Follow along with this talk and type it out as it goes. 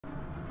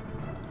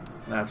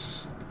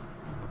That's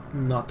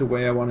not the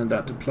way I wanted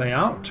that to play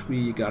out.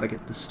 We gotta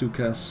get the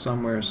Stuka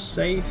somewhere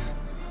safe.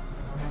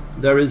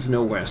 There is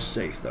nowhere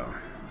safe though.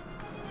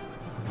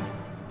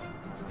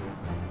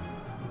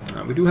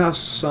 We do have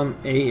some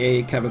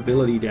AA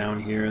capability down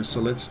here, so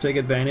let's take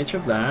advantage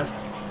of that.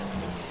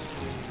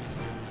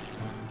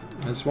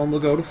 This one will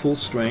go to full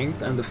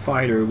strength, and the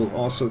fighter will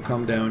also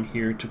come down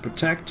here to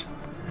protect.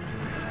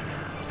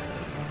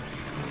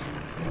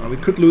 We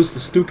could lose the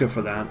Stuka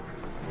for that.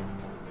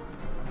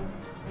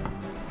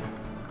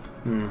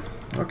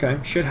 Okay,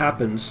 shit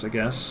happens, I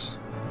guess.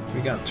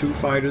 We got 2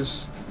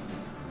 fighters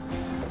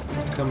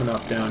coming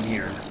up down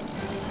here.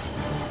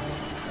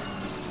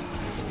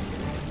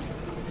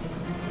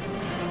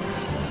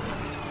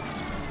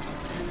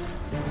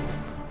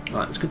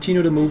 Alright, let's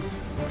continue to move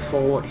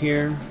forward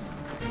here.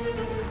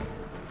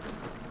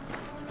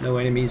 No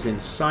enemies in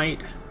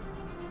sight.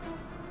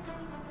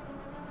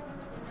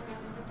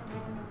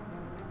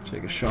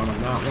 Take a shot on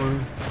that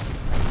one.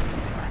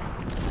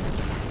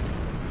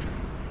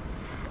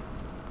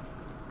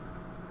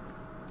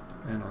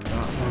 And on that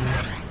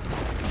one.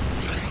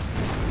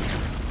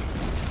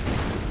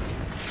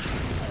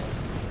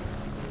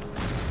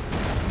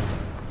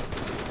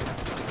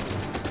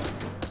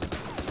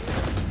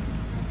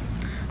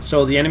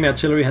 So the enemy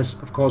artillery has,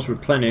 of course,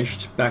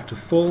 replenished back to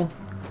full.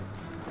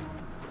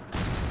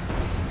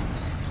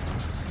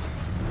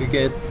 We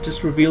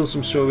just reveal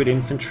some Soviet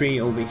infantry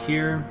over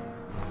here.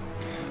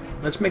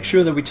 Let's make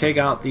sure that we take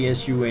out the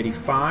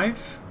Su-85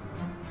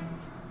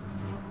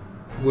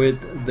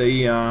 with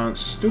the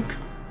Stuk.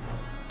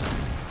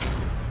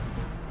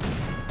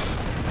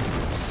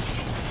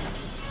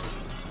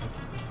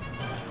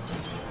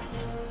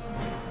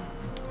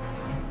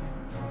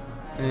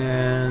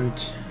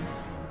 And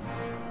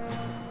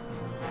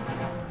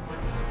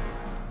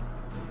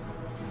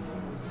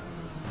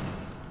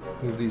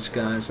move these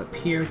guys up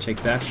here,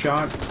 take that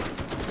shot.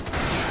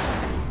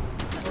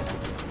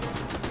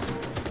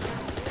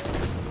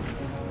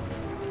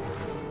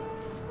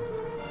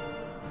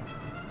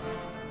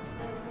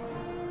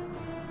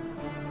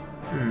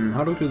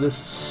 How do we do this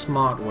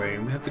smart way?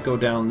 We have to go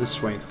down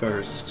this way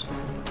first.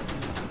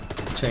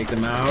 Take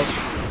them out.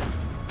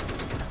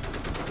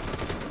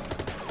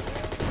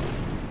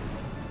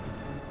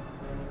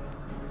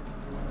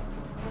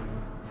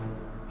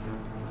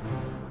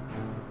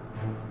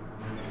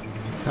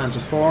 Panzer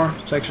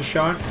IV takes a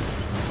shot.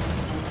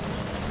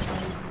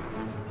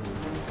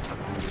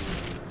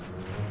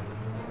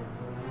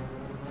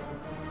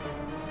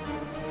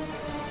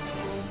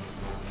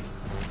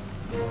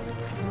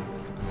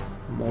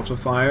 Mortar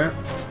fire.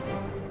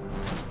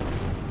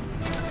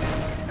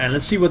 And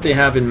let's see what they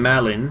have in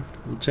Malin.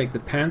 We'll take the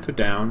Panther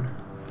down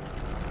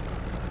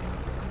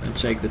and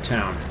take the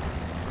town.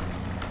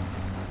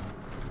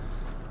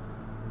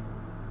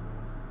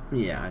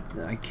 Yeah,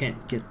 I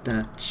can't get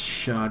that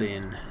shot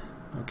in.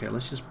 Okay,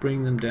 let's just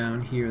bring them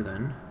down here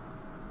then.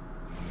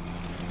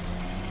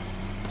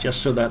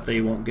 Just so that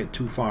they won't get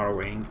too far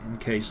away in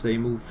case they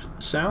move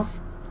south.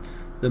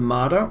 The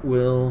Marder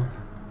will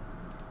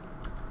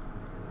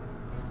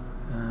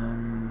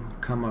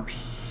come up.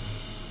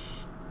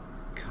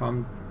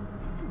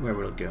 Where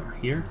will it go?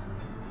 Here?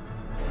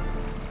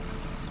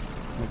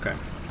 Okay.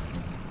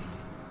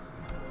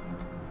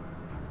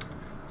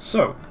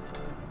 So,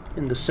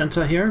 in the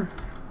center here,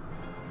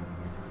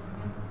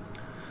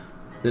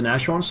 the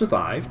Nashorn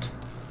survived.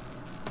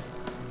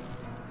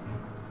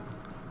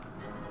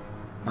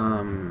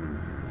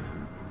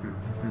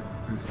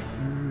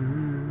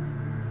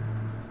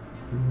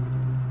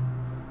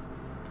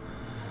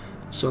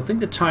 So I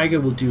think the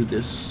Tiger will do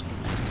this.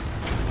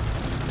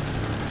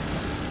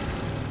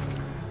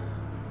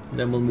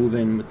 Then we'll move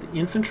in with the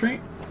infantry.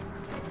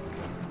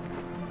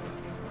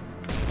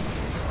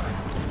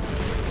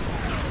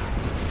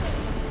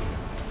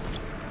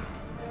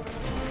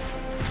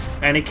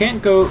 And it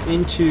can't go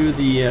into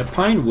the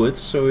pine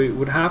woods, so it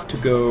would have to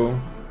go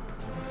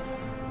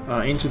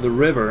into the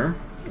river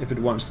if it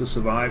wants to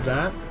survive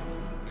that.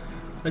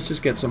 Let's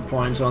just get some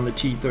points on the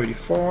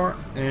T-34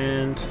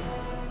 and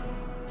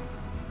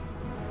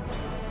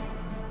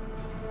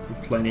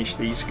replenish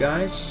these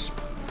guys.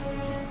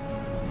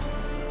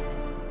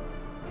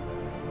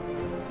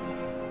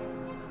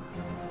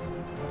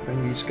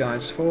 Bring these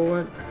guys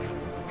forward.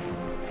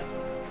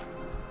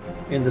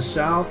 In the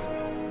south,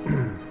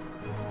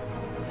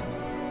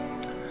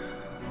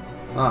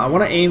 I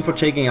want to aim for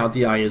taking out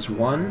the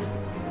IS-1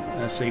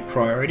 as a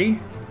priority.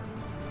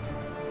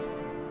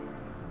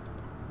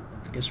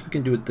 I guess we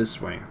can do it this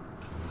way.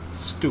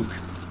 Stuk.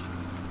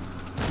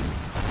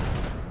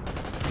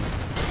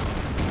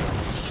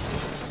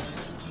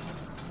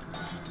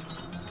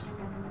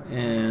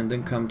 And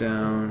then come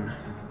down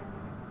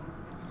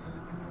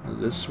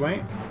this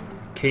way.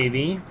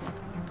 KV.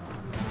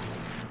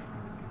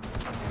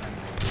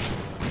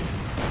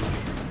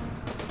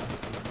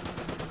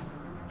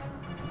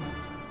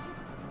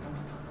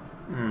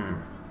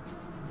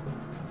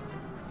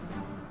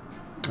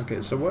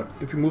 Okay, so what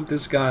if you move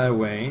this guy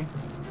away?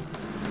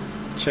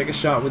 Check a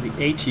shot with the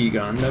AT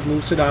gun. That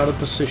moves it out of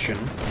position.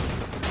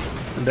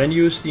 And then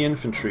use the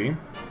infantry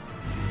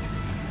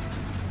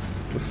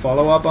to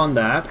follow up on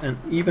that, and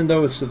even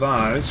though it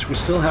survives, we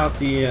still have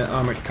the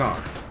armored car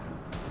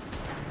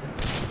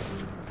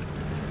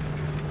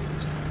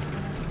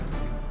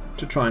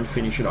to try and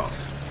finish it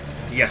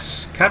off.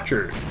 Yes,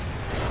 captured.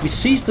 We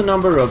seized a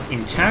number of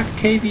intact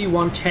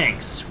KV-1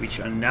 tanks, which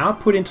are now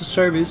put into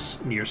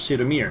service near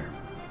Zhitomir.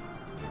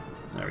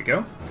 There we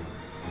go.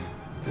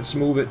 Let's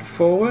move it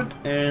forward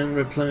and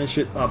replenish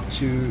it up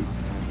to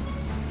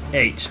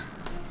 8.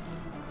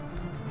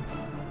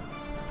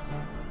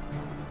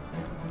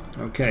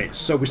 Okay,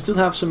 so we still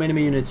have some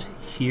enemy units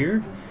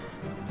here.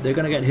 They're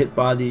gonna get hit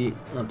by the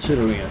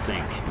artillery, I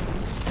think.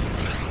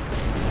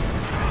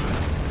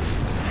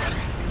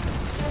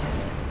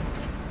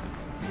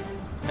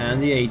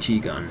 And the AT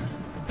gun.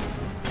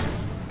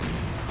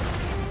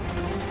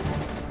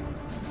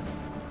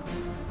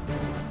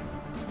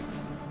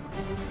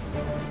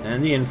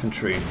 And the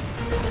infantry.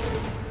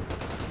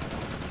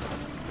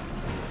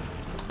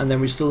 And then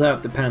we still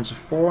have the Panzer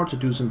IV to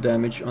do some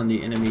damage on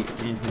the enemy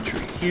infantry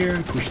here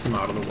and push them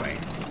out of the way.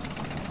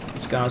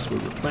 These guys will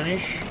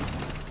replenish.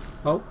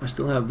 Oh, I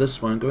still have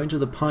this one. Go into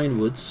the pine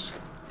woods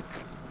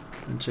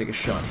and take a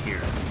shot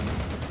here.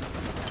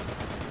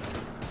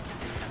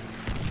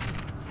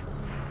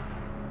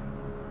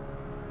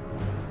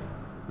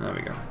 There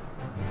we go.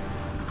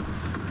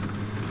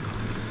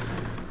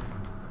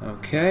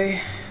 Okay.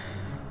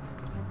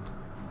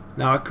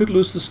 Now I could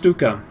lose the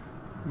Stuka.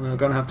 We're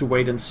gonna have to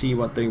wait and see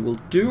what they will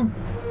do.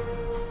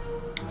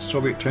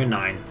 Soviet turn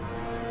 9.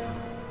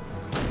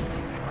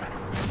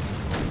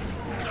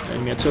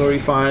 Enemy artillery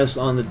fires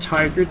on the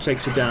Tiger,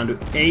 takes it down to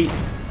 8.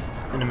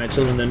 Enemy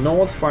artillery in the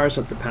north fires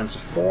at the Panzer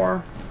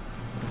IV.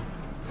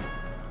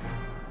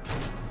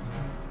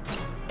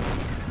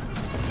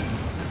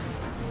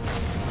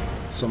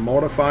 Some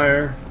mortar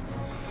fire.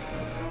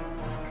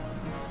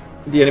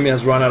 The enemy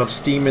has run out of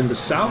steam in the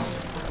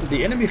south.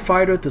 The enemy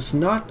fighter does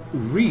not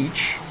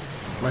reach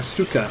my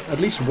Stuka. At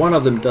least one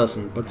of them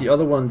doesn't, but the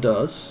other one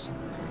does.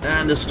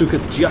 And the Stuka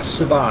just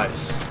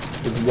survives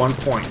with 1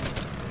 point.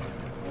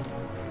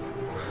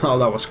 Oh,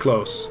 that was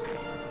close.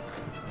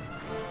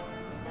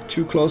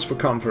 Too close for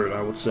comfort,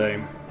 I would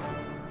say.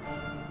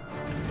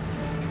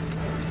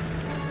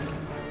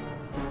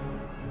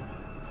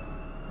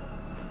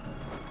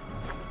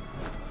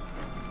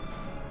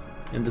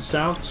 In the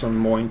south, some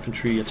more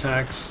infantry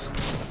attacks.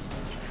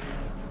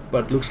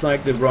 But looks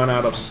like they've run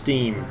out of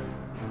steam.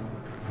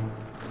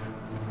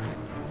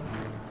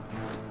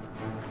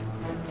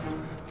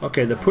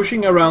 Okay, they're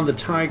pushing around the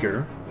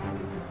Tiger.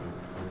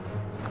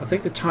 I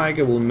think the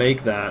Tiger will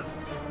make that.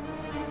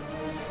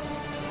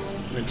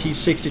 The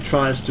T-60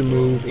 tries to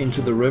move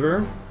into the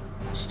river.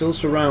 Still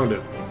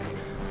surrounded.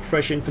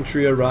 Fresh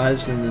infantry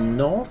arrives in the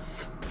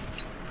north.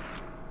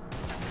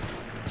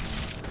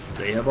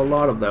 They have a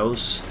lot of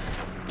those.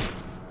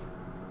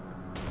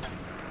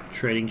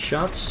 Trading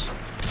shots.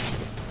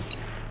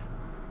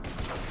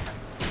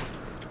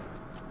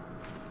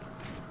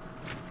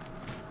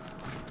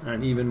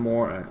 And even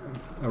more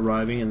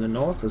arriving in the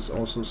north. There's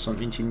also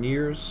some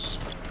engineers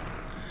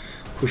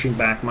pushing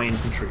back my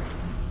infantry.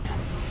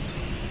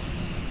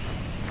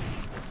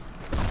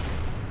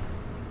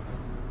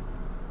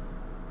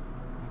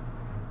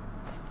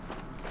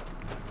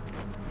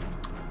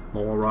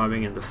 More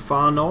arriving in the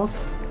far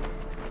north.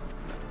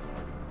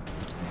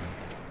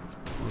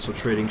 Also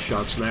trading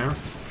shots there.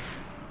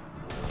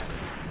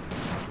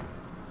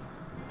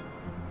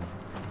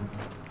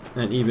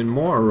 And even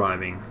more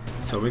arriving.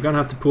 So we're gonna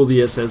have to pull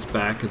the SS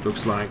back, it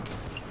looks like.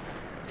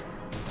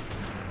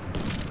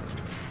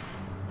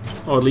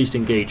 Or at least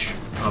engage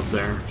up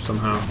there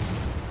somehow.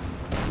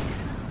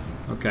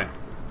 Okay.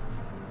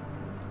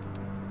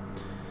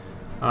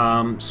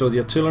 So the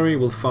artillery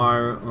will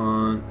fire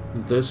on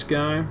this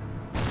guy.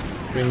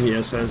 Bring the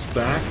SS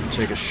back and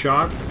take a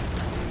shot.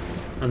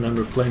 And then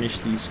replenish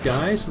these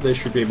guys. They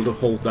should be able to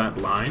hold that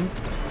line.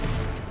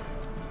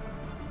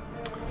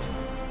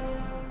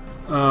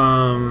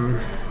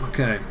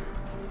 Okay.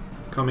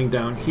 Coming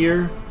down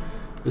here.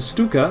 The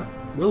Stuka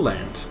will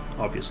land,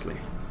 obviously.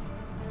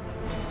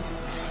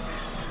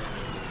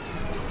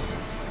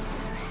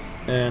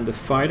 And the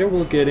fighter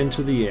will get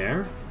into the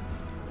air.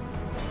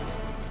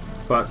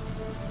 But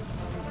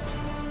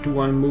do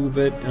I move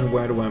it, and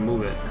where do I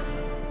move it?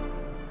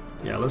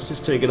 Yeah, let's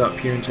just take it up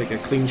here and take a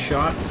clean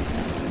shot.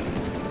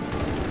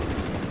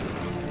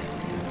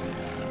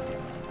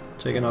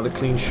 Take another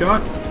clean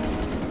shot.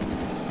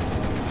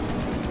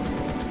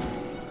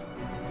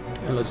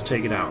 And let's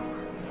take it out.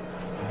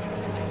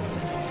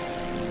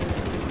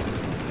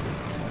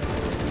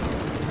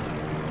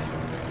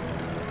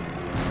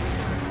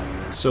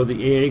 So the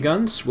AA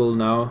guns will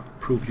now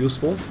prove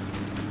useful.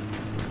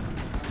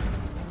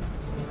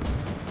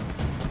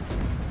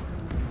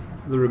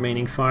 The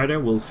remaining fighter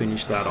will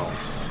finish that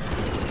off.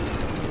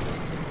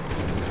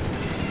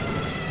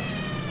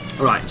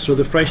 Alright, so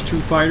the fresh 2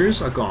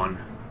 fighters are gone.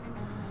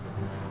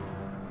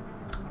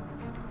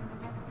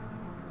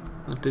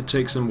 That did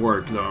take some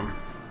work though.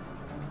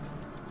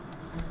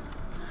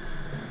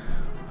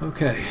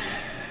 Okay.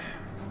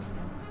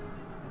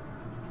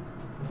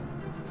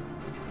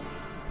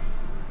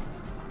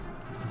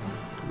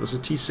 There's a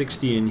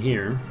T-60 in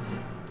here.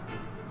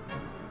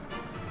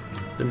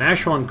 The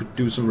Nashorn could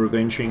do some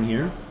revenging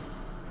here.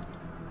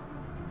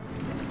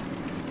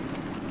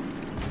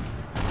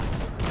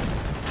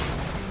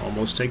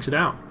 Almost takes it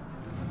out.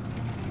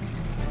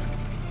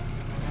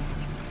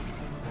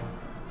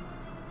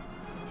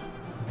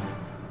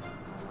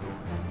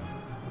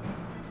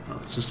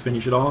 Let's just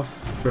finish it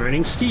off.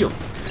 Burning steel.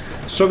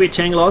 Soviet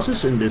tank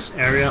losses in this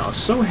area are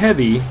so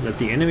heavy that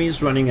the enemy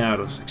is running out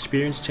of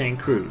experienced tank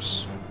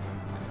crews.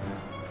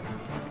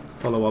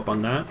 Follow up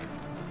on that.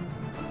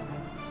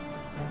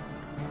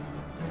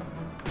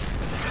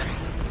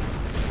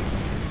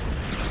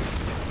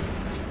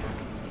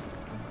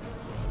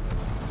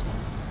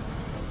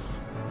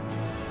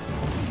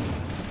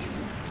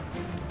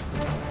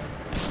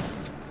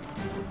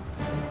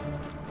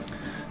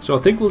 So I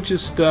think we'll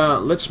just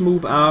let's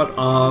move out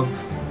of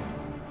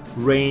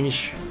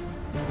range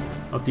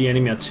of the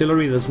enemy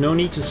artillery. There's no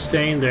need to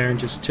stay in there and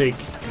just take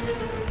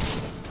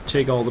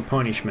all the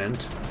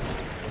punishment.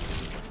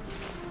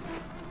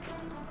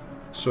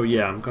 So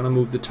yeah, I'm gonna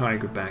move the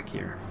Tiger back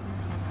here.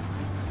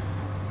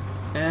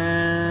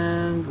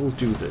 And we'll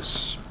do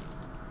this.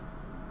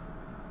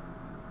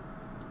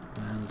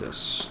 And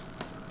this.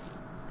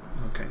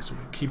 Okay, so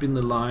we're keeping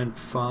the line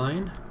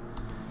fine.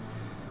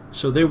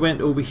 So they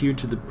went over here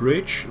to the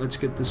bridge. Let's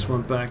get this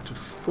one back to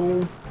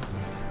full.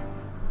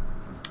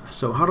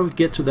 So how do we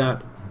get to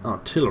that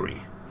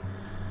artillery?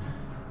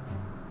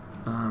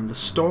 The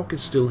stalk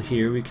is still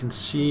here. We can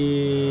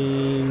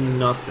see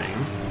nothing.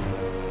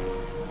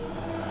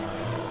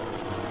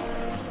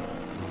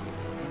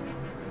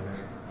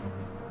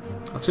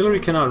 Artillery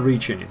cannot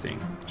reach anything.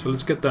 So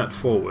let's get that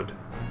forward.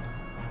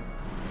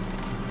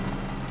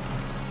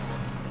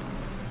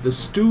 The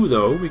stew,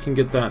 though, we can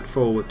get that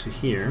forward to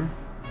here.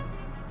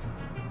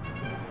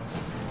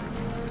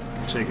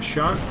 Take a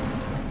shot.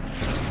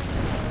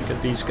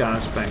 Get these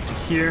guys back to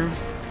here.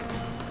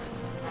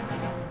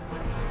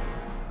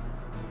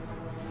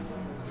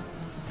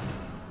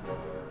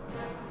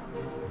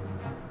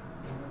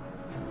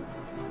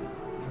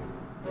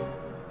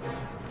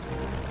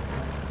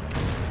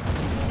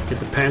 Get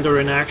the Panther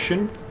in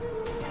action.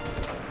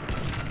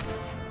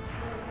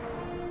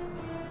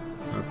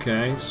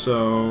 Okay,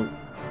 so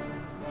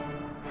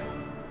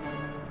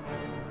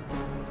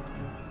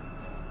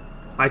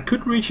I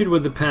could reach it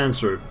with the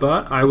Panzer,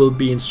 but I will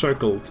be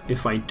encircled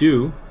if I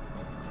do.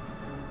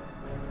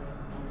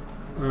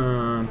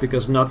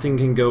 Because nothing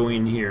can go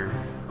in here.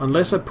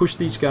 Unless I push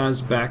these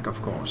guys back,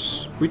 of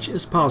course. Which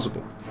is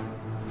possible.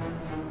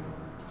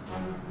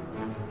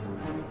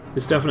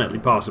 It's definitely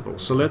possible.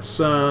 So let's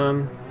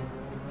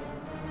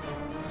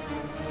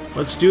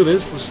do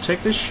this. Let's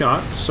take this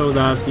shot so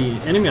that the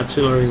enemy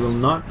artillery will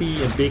not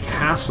be a big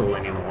hassle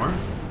anymore.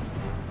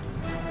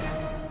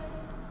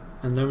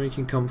 And then we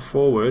can come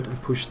forward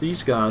and push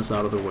these guys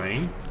out of the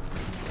way.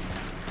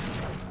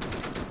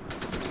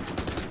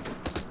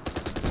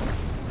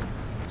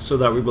 So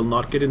that we will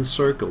not get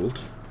encircled.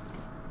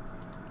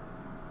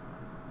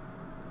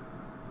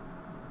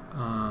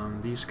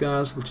 These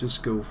guys will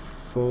just go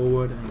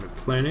forward and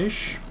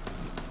replenish.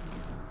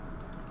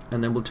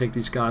 And then we'll take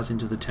these guys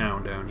into the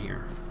town down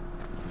here.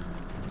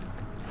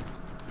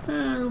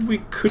 And we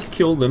could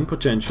kill them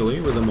potentially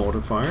with a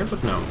mortar fire,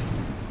 but no.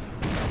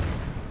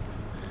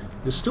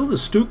 There's still the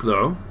Stuk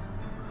though.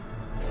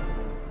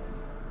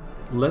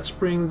 Let's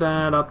bring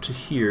that up to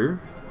here.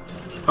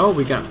 Oh,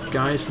 we got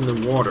guys in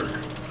the water.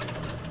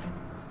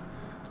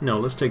 No,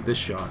 let's take this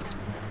shot.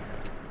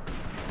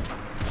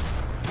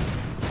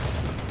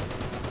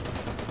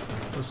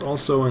 There's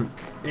also an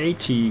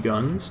AT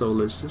gun, so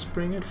let's just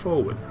bring it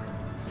forward.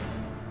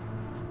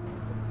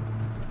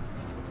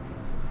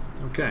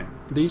 Okay,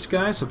 these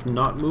guys have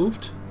not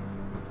moved.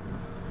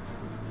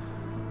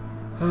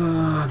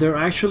 They're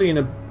actually in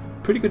a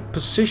pretty good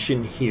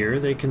position here.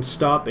 They can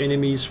stop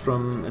enemies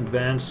from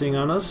advancing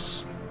on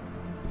us.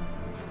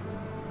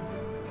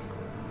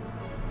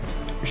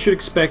 We should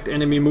expect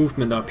enemy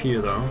movement up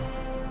here though.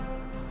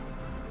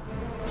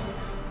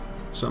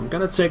 So I'm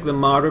gonna take the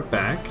mortar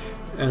back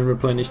and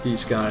replenish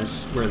these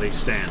guys where they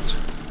stand.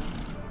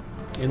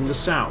 In the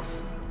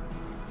south.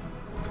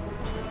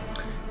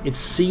 It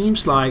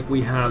seems like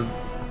we have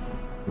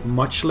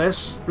much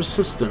less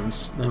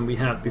resistance than we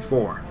had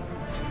before.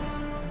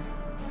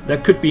 There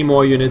could be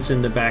more units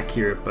in the back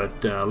here,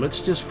 but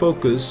let's just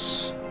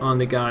focus on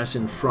the guys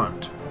in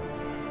front.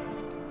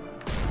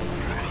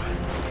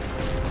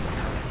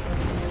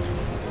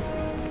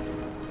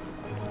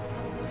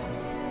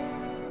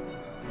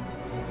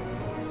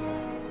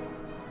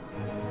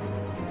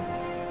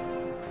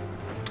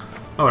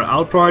 Alright,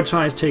 I'll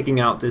prioritize taking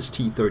out this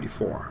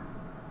T-34.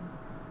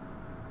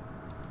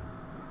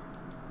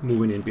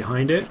 Moving in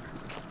behind it.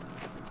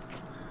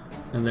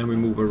 And then we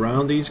move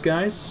around these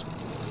guys.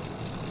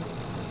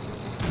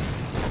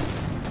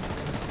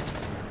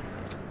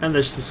 And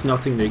there's just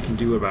nothing they can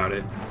do about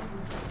it.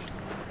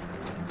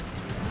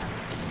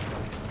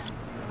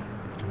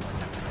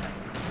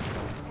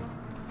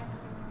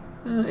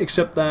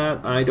 Except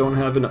that I don't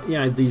have enough.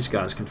 Yeah, these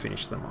guys can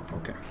finish them off.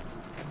 Okay.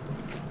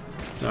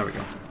 There we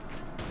go.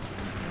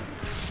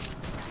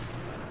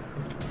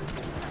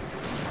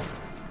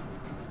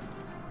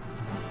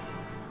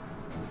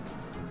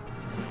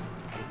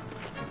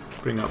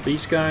 Bring up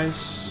these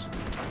guys.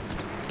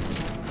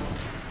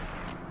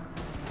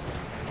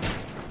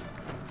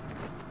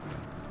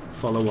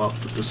 Follow up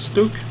with the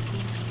Stuk.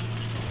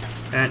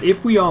 And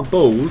if we are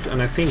bold,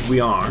 and I think we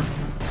are,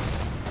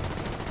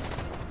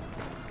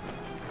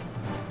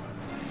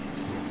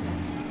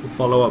 we'll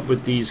follow up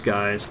with these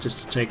guys just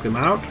to take them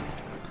out.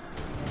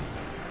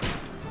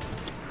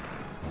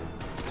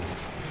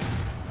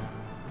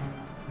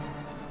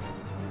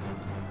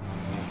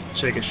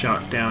 Take a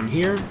shot down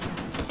here.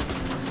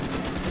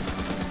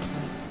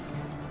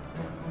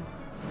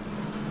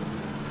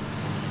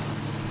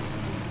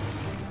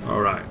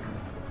 Alright.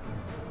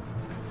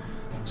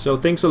 So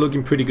things are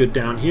looking pretty good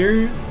down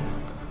here.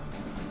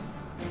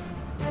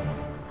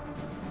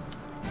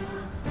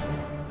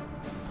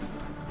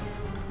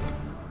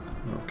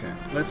 Okay,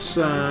 let's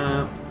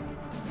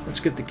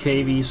get the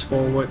KVs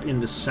forward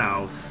in the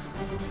south.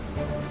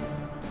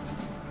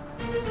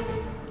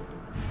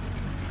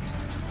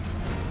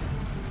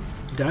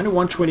 Down to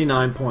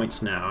 129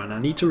 points now, and I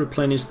need to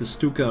replenish the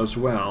Stuka as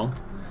well.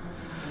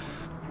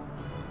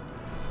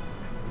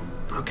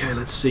 Okay,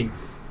 let's see.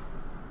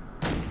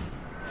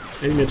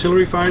 Enemy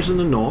artillery fires in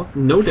the north,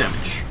 no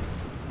damage.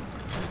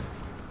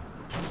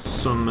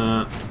 Some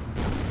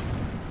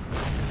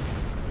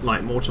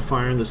light mortar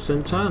fire in the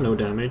center, no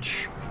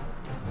damage.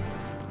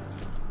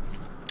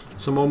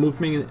 Some more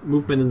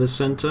movement in the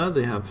center.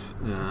 They have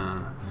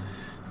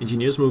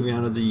engineers moving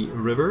out of the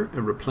river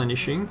and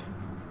replenishing.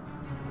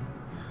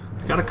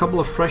 Got a couple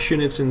of fresh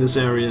units in this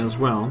area as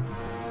well.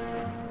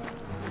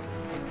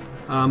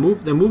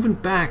 They're moving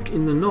back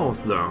in the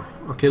north though.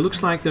 Okay,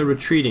 looks like they're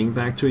retreating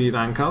back to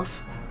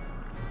Ivankov.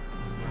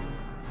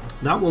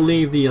 That will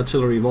leave the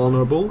artillery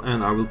vulnerable,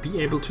 and I will be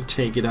able to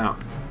take it out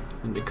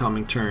in the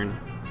coming turn.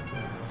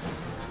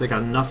 So they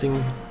got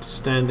nothing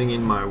standing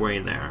in my way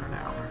there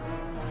now.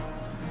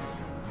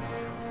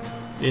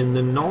 In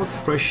the north,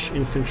 fresh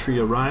infantry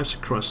arrives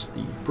across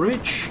the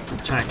bridge,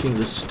 attacking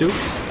the Stuk.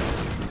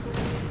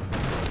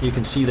 You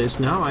can see this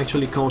now,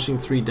 actually causing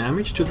 3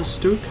 damage to the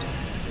Stuk.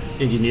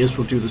 Engineers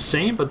will do the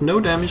same, but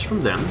no damage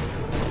from them.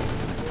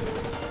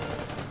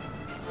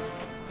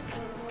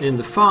 In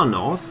the far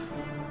north,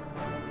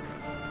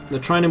 they're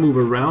trying to move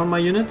around my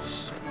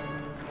units.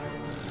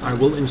 I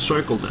will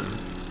encircle them.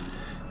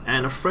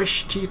 And a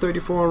fresh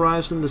T-34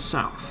 arrives in the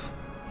south,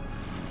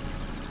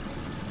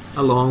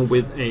 along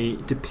with a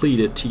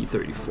depleted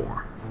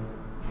T-34.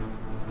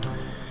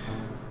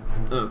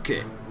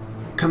 Okay.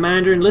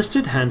 Commander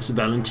enlisted, Hans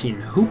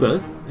Valentin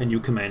Huber. A new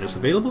commander is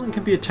available and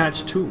can be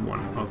attached to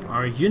one of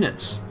our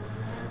units.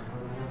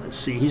 Let's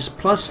see, he's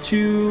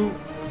 +2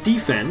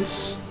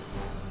 defense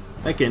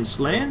against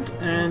land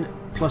and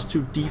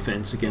 +2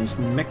 defense against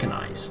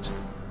mechanized.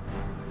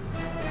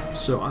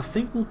 So I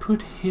think we'll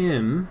put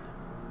him...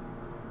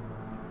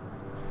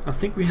 I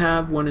think we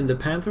have one in the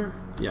Panther.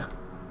 Yeah.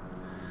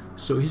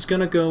 So he's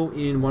gonna go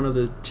in one of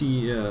the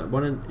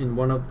in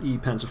one of the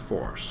Panzer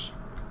IVs.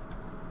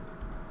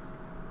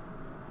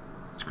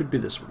 It could be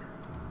this one.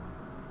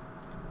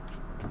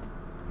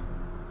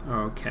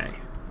 Okay.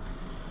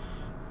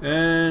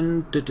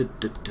 And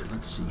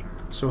let's see.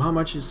 So how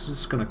much is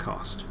this gonna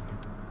cost?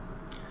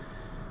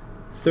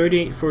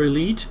 38 for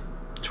elite,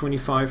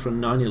 25 for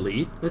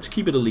non-elite. Let's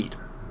keep it elite.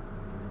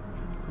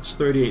 That's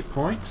 38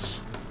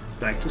 points.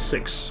 Back to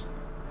 6.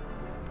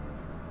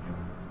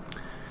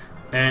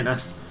 And I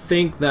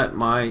think that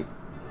my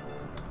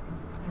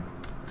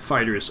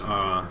fighters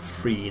are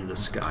free in the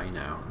sky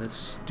now.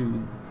 Let's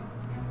do...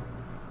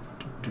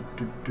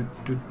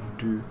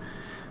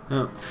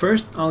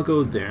 First I'll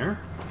go there.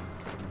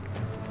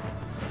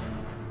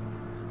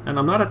 And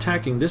I'm not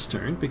attacking this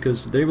turn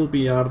because they will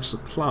be out of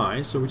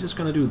supply, so we're just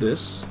gonna do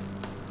this.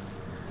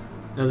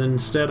 And then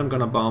instead I'm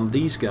gonna bomb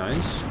these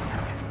guys.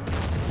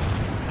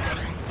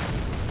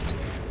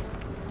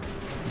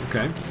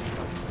 Okay.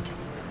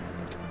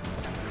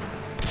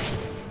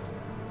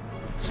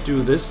 Let's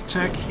do this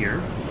attack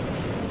here.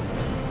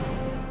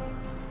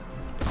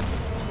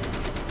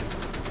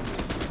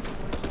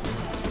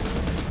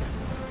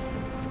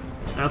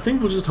 I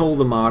think we'll just hold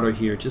the martyr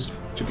here just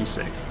to be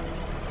safe.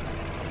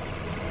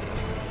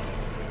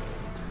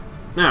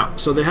 Now,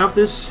 so they have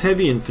this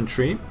heavy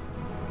infantry.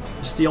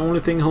 It's the only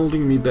thing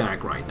holding me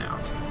back right now.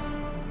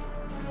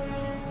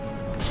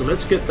 So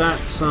let's get that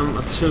some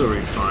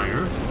artillery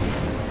fire.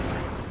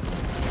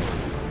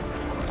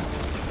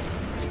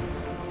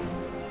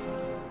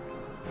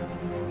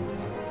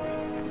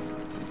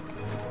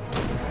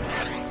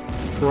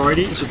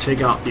 Priority is to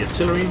take out the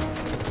artillery,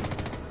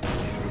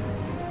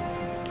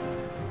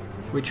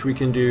 which we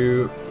can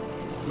do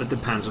with the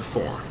Panzer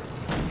IV.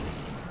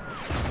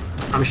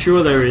 I'm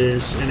sure there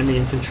is enemy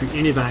infantry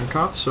in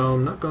Ivankov, so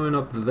I'm not going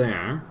up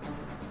there.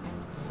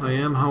 I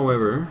am,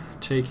 however,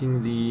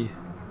 taking the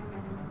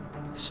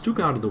Stuk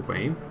out of the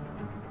way.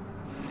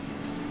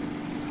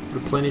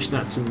 Replenish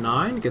that to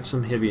 9, get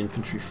some heavy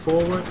infantry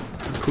forward,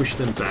 and push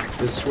them back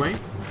this way.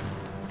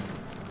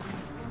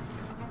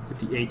 Get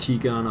the AT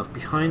gun up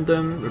behind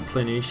them,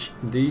 replenish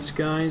these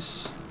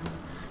guys.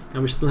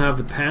 And we still have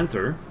the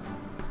Panther.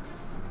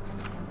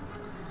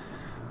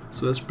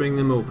 So let's bring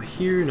them over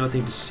here,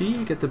 nothing to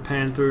see. Get the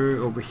Panther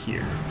over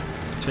here.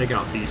 Take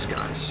out these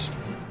guys.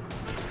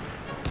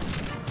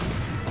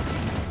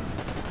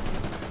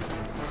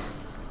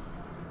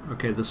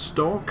 Okay, the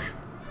Stork.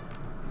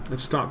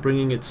 Let's start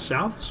bringing it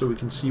south so we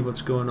can see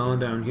what's going on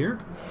down here.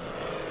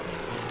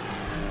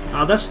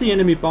 That's the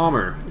enemy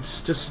bomber.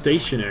 It's just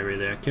stationary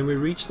there. Can we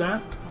reach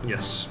that?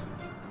 Yes.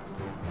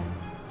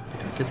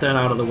 Yeah, get that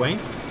out of the way.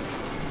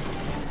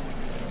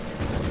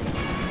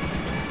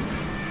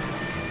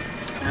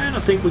 And I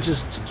think we'll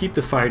just keep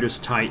the fighters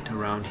tight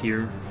around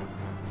here.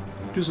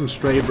 Do some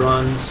stray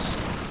runs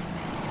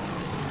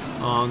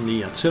on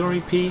the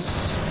artillery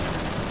piece.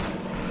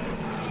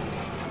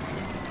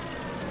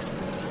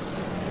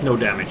 No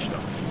damage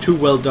though. Too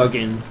well dug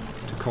in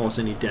to cause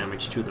any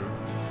damage to them.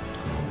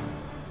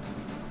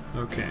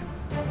 Okay.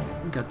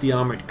 Got the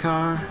armored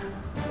car.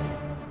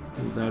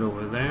 Move that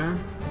over there.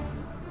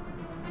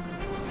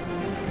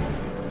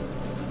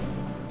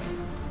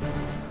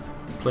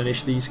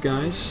 Replenish these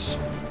guys.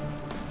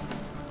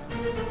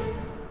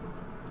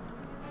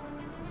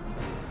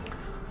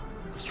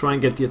 Let's try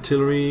and get the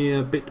artillery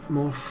a bit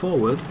more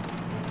forward.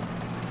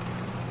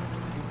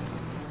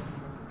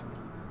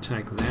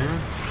 Attack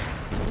there.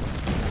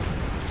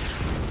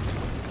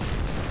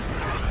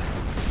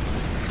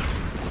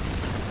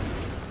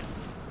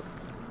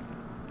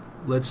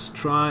 Let's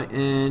try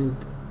and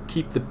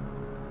keep the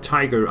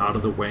Tiger out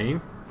of the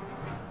way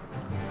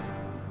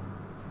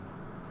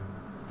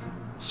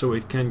so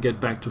it can get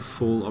back to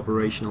full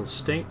operational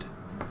state.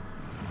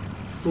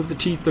 Move the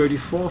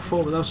T-34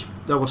 forward.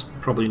 That was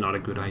probably not a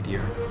good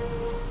idea.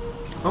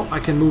 Oh, I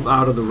can move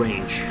out of the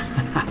range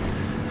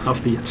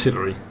of the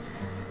artillery.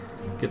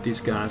 Get these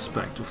guys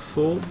back to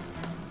full.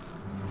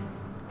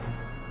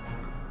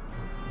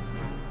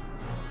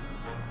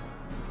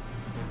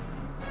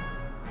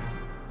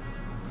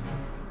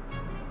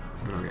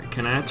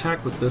 Can I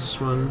attack with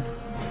this one?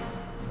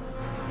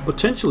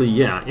 Potentially,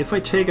 yeah. If I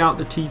take out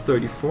the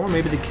T-34,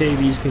 maybe the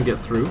KVs can get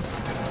through.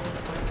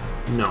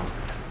 No.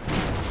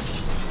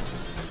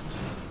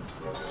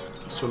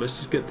 So let's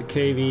just get the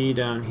KV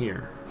down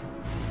here.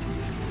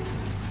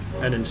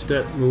 And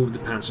instead move the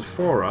Panzer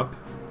IV up.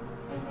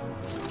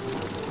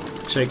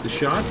 Take the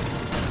shot.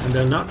 And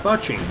they're not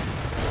budging.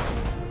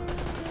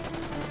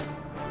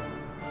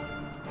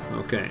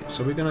 Okay,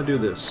 so we're gonna do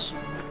this.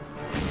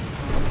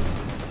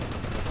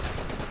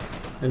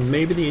 And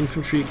maybe the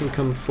infantry can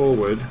come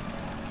forward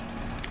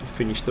and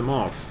finish them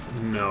off.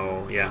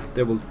 No, yeah,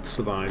 they will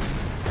survive.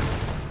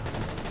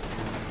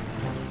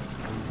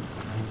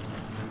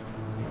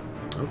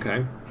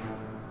 Okay.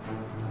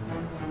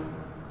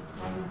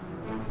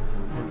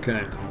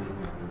 Okay.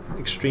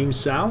 Extreme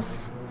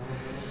south.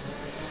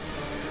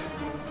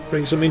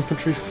 Bring some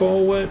infantry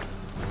forward.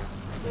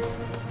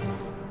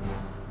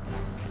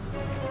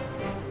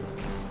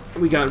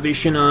 We got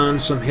vision on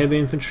some heavy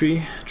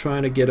infantry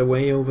trying to get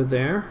away over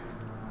there.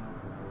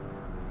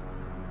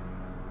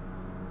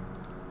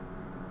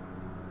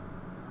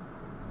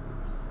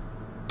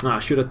 I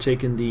should have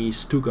taken the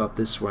Stug up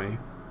this way.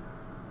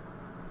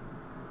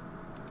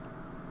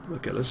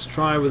 Okay, let's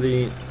try with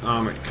the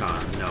armored car.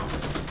 No.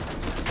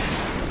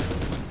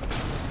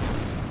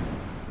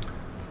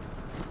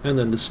 And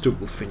then the Stug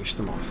will finish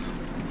them off.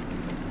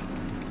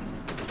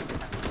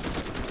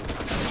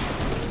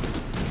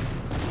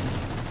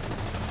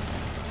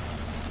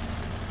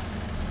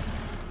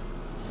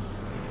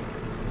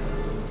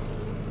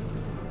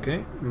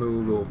 Okay,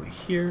 move over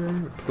here,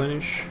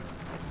 replenish.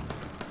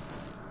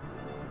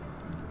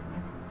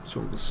 So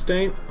we'll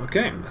stay.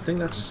 Okay, I think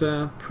that's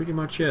pretty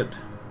much it.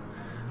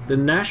 The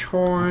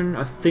Nashorn,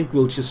 I think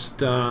we'll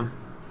just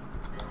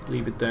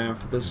leave it there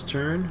for this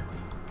turn.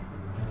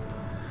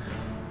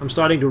 I'm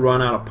starting to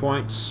run out of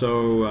points,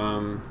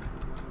 so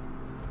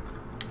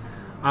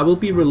I will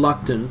be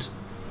reluctant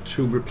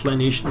to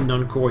replenish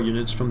non-core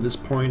units from this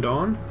point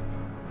on.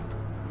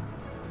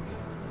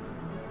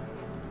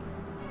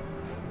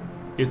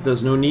 If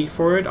there's no need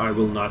for it, I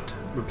will not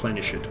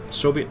replenish it.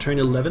 Soviet turn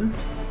 11,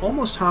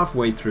 almost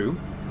halfway through.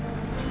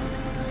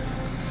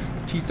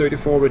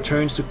 T-34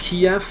 returns to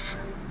Kiev.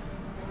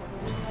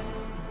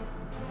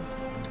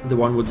 The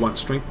one with one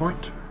strength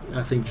point.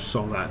 I think you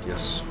saw that,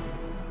 yes.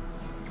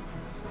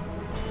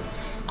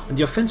 And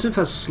the offensive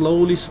has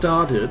slowly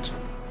started.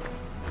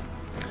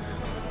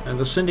 And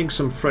they're sending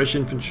some fresh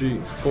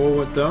infantry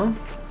forward though.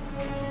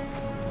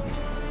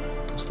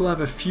 Still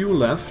have a few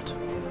left.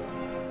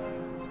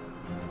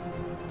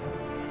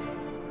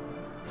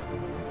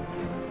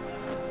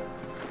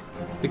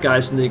 The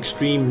guys in the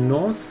extreme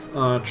north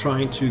are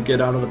trying to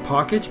get out of the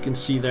pocket, you can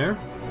see there.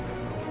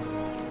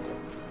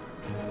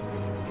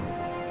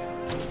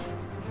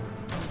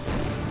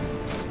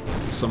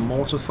 Some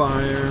mortar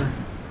fire.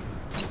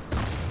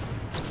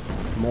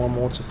 More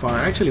mortar fire.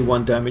 Actually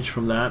 1 damage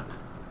from that.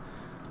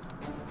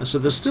 And so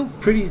they're still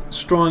pretty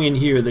strong in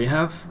here. They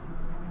have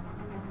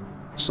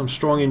some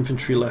strong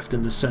infantry left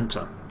in the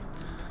center.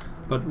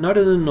 But not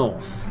in the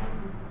north.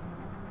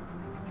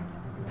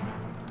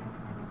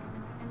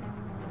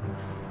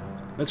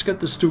 Let's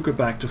get the Stuka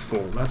back to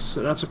full. That's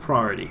a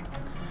priority.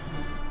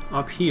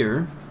 up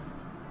here.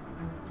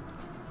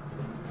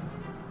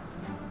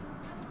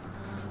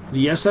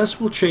 The SS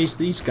will chase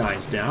these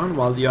guys down,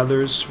 while the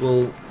others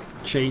will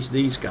chase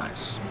these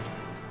guys.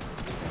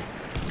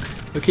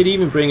 We could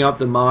even bring up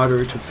the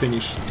Martyr to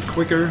finish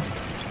quicker.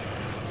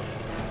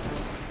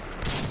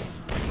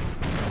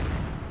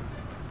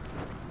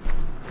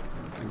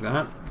 Like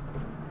that.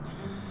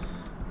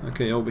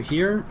 Okay, over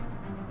here.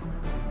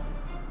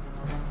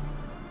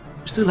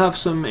 We still have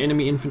some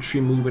enemy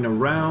infantry moving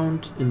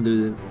around in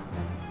the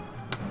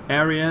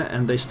area,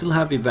 and they still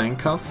have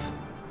Ivankov.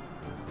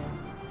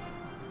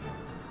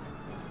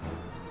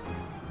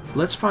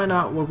 Let's find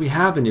out what we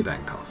have in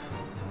Ivankov.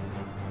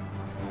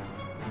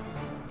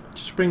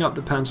 Just bring up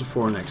the Panzer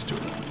IV next to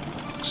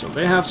it. So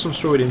they have some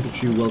Soviet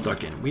infantry well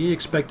dug in. We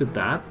expected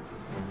that.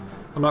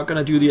 I'm not going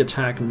to do the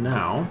attack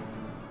now.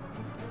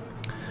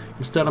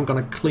 Instead I'm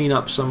going to clean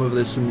up some of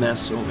this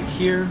mess over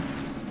here.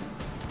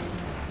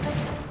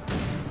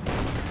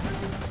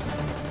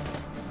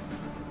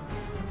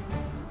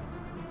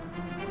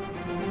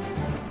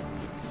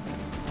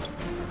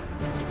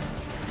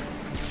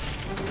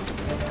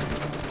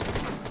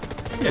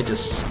 Yeah,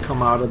 just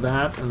come out of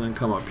that and then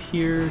come up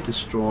here,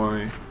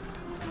 destroy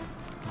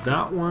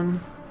that one.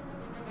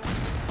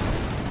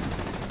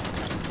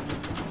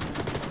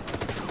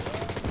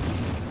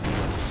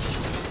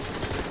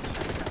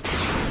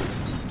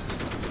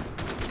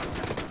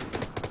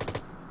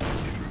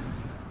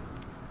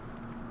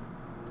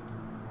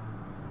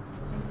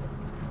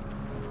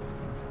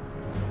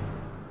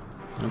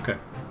 Okay.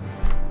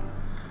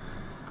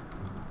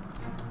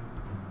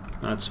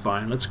 That's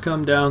fine. Let's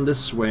come down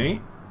this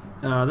way.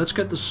 Let's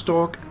get the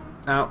Stork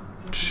out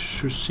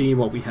to see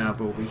what we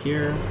have over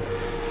here.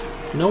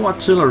 No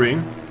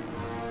artillery.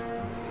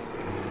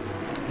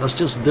 There's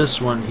just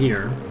this one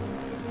here.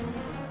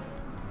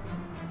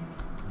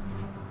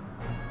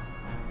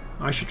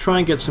 I should try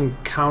and get some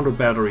counter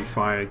battery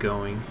fire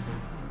going.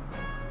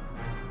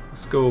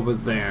 Let's go over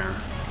there.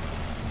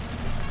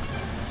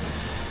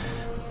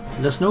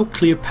 There's no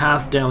clear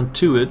path down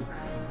to it.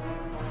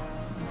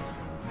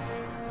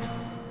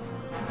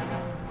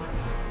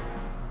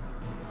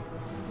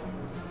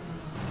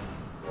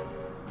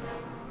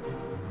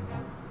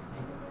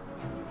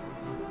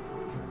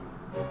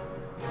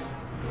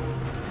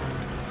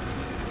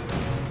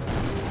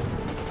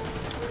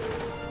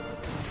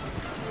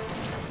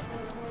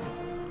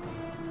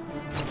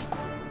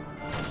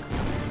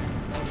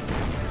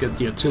 Get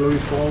the artillery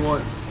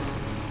forward.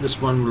 This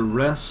one will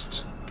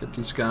rest. Get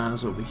these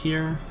guys over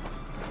here.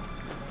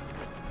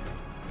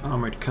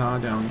 Armored car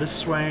down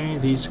this way.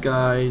 These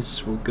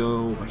guys will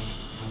go over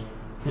here.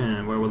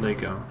 Yeah, where will they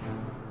go?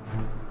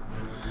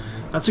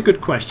 That's a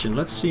good question.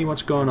 Let's see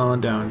what's going on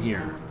down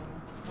here.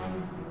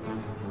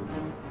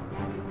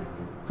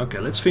 Okay,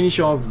 let's finish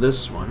off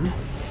this one.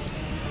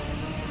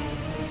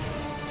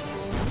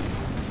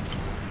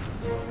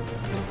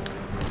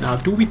 Now,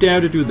 do we dare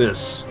to do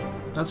this?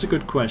 That's a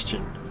good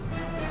question.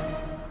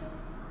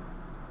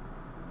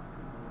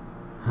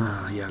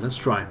 Yeah, let's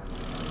try.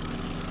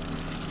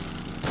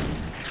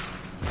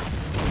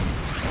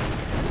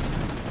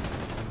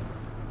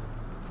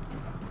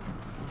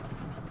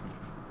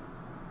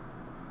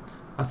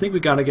 I think we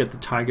gotta get the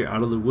Tiger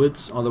out of the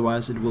woods,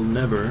 otherwise it will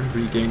never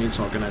regain its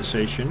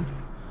organization.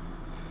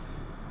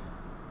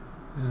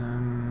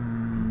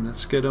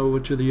 Let's get over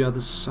to the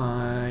other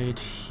side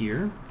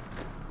here.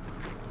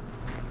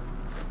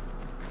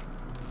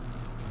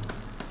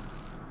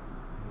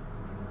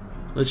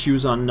 Let's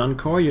use our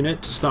non-core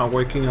unit to start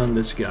working on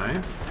this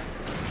guy.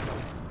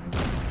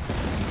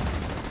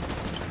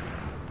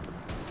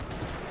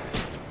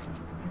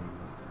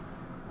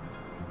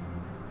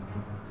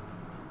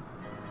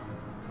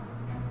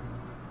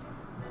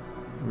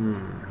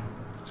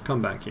 Let's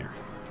come back here.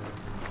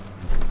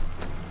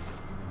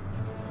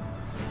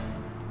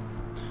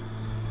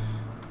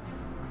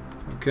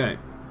 Okay,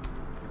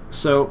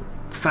 so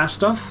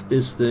Fastov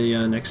is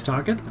the next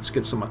target. Let's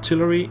get some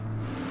artillery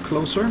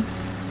closer.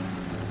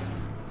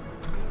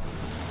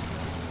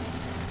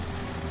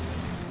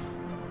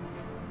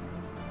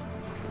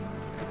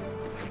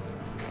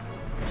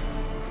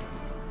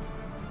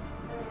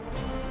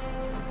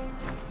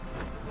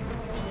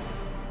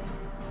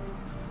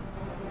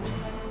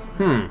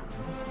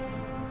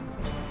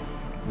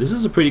 This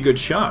is a pretty good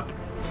shot.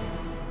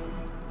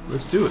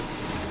 Let's do it.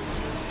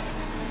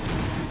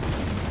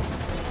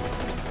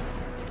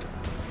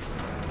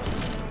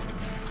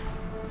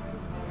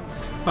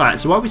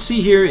 Alright, so what we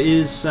see here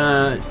is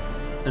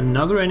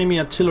another enemy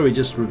artillery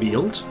just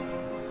revealed.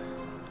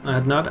 I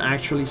had not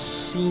actually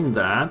seen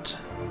that.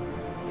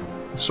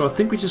 So I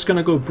think we're just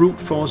gonna go brute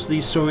force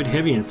these Soviet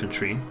heavy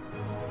infantry.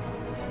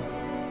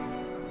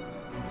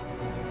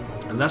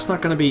 And that's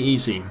not gonna be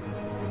easy.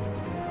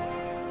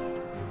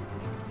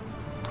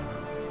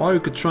 Or you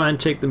could try and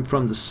take them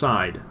from the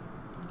side.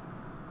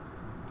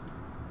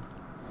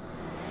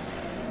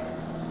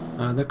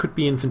 There could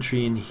be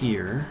infantry in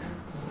here.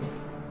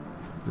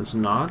 There's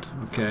not.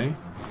 Okay.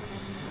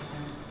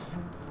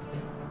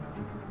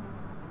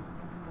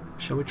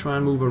 Shall we try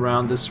and move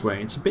around this way?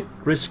 It's a bit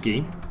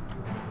risky.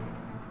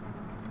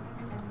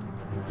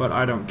 but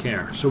I don't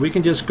care. So we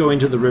can just go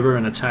into the river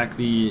and attack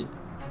the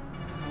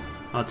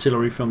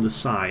artillery from the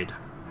side.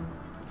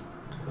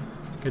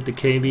 Get the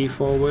KV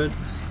forward.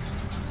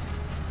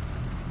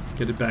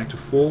 Get it back to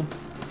full.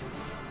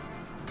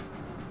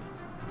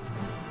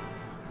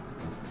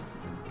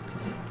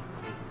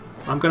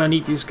 I'm gonna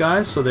need these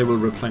guys so they will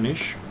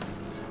replenish.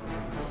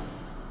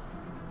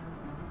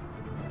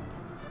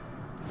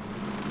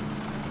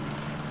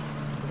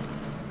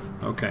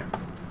 Okay.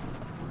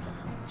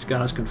 These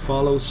guys can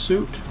follow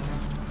suit.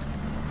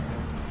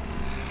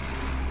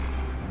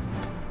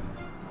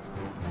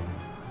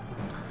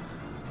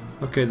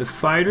 Okay, the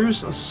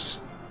fighters are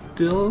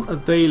still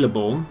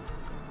available.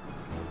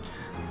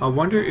 I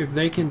wonder if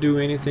they can do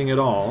anything at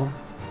all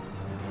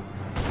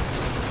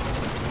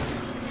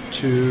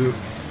to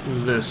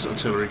this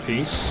artillery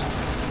piece.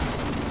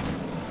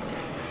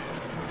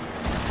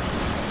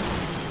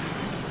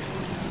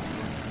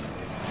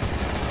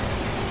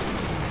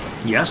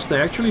 Yes,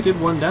 they actually did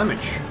 1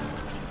 damage.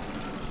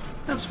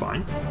 That's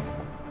fine.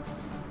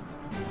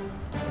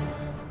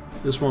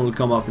 This one will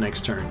come up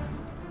next turn.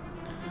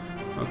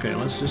 Okay,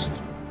 let's just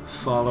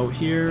follow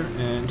here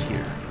and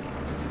here.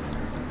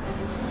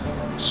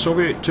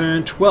 Soviet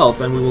turn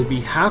 12, and we will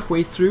be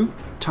halfway through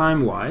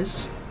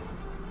time-wise,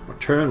 or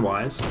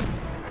turn-wise.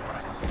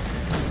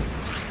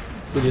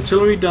 So the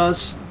artillery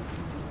does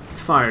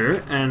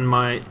fire, and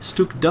my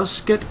Stuk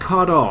does get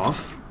cut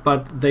off,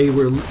 but they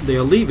are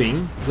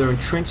leaving their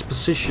entrenched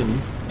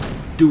position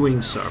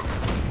doing so.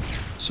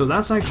 So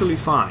that's actually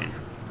fine.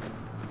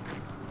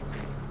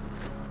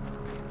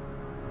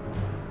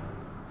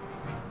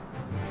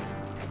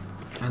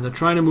 And they're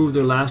trying to move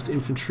their last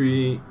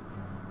infantry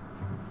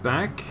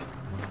back.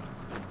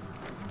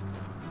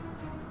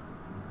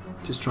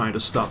 Just trying to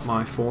stop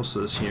my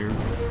forces here.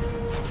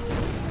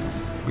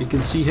 We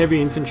can see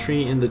heavy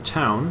infantry in the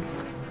town.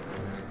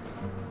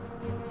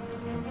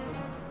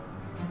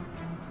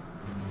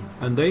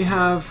 And they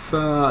have,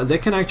 they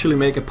can actually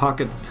make a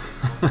pocket.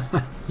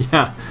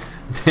 Yeah,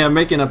 they are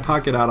making a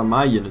pocket out of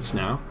my units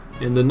now,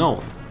 in the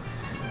north.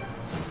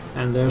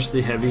 And there's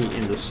the heavy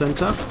in the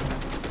center.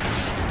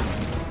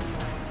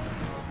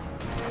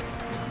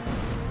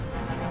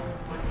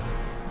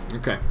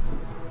 Okay.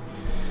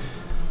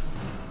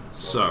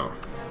 So,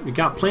 we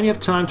got plenty of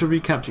time to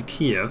recapture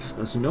Kiev.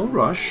 There's no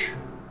rush.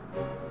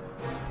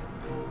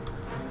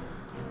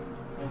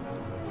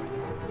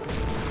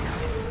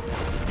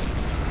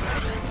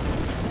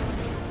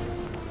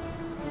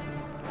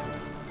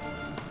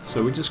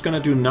 So we're just gonna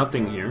do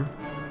nothing here.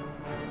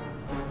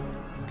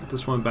 Get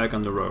this one back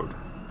on the road.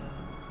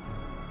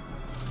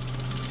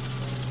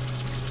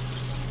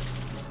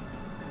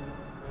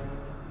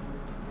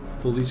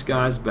 Pull these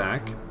guys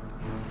back.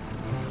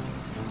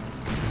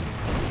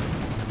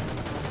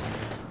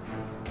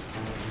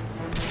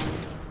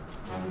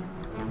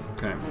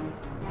 Okay.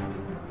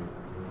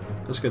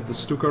 Let's get the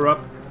Stuka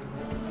up.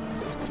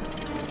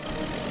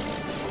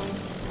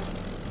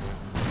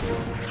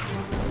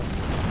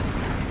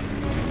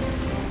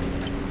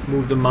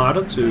 Move the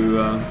Marder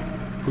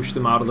to push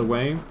them out of the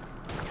way.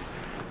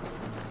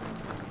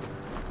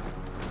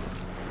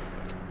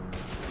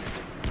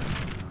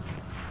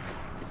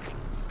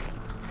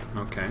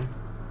 Okay.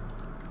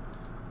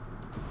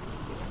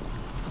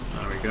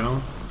 There we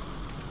go.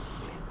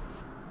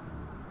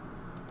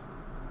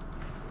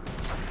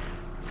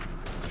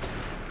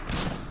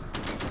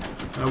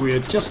 We are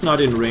just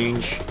not in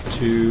range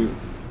to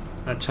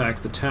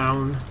attack the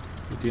town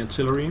with the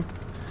artillery.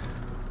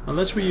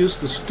 Unless we use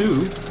the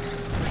stew.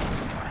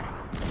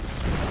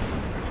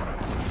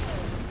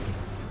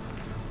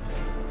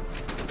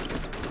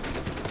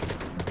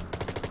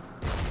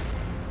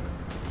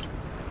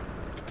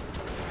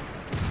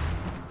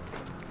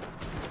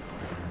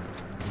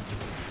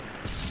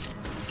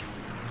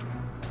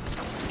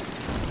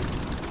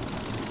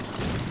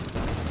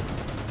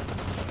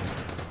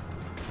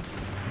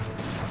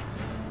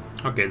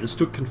 Okay, the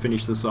Stuk can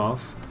finish this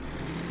off.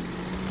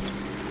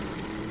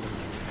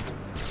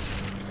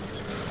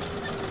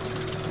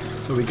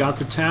 So we got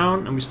the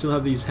town, and we still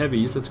have these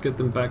heavies. Let's get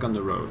them back on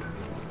the road.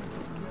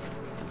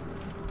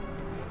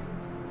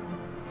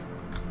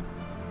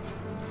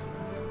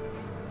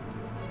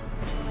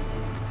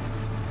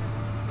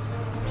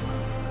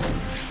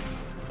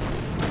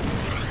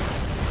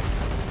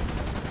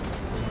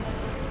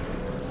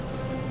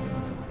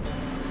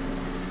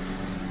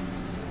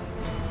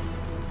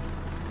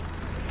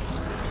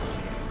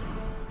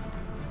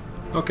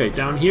 Okay,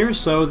 down here,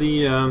 so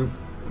the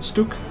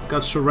Stuk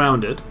got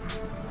surrounded.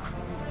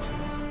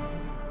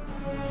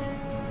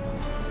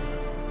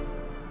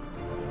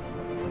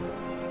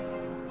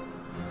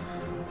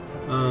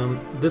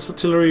 This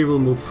artillery will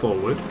move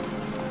forward.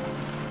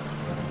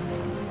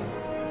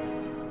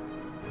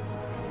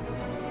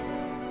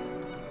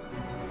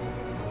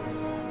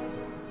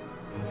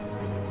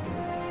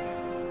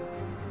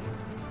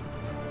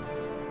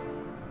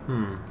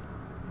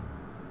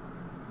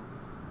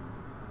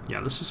 Yeah,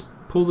 let's just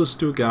pull the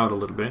Stuk out a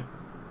little bit.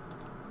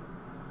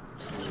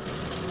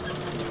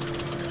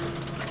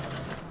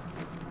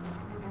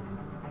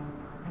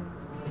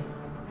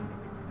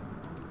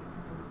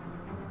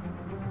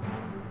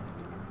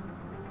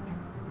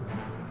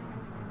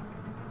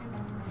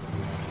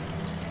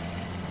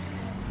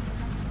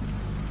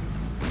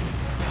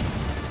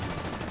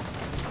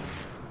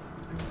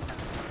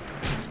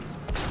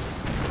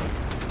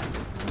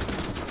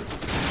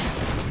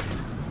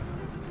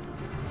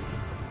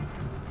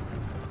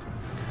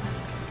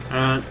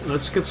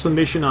 let's get some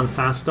mission on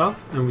fast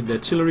stuff, and with the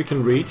artillery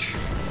can reach.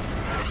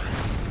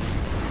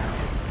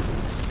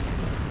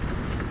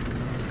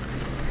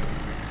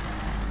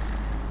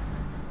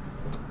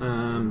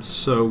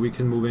 So we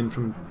can move in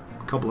from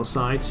a couple of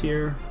sides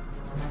here.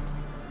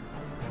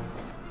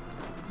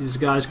 These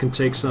guys can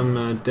take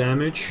some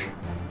damage.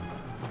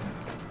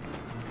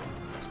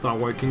 Start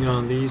working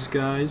on these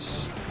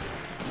guys.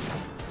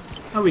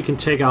 And we can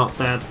take out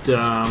that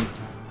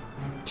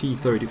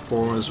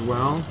T-34 as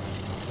well.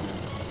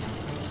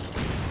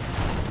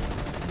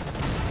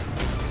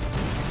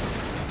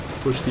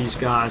 Push these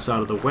guys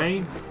out of the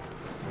way.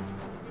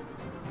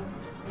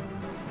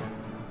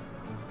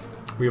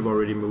 We have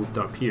already moved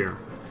up here.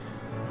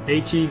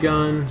 AT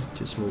gun,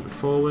 just move it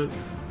forward.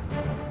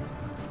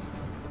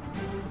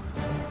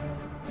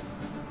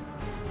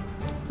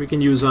 We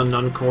can use our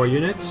non-core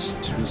units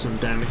to do some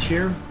damage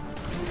here.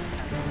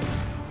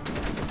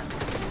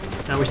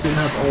 Now we still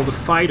have all the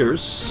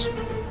fighters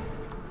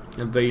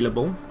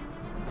available.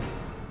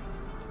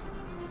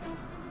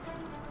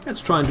 Let's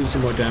try and do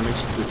some more damage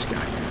to this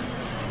guy.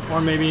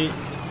 Or maybe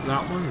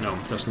that one? No,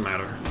 doesn't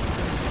matter.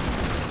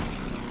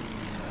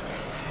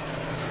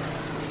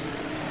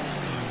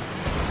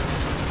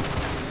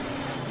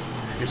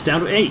 It's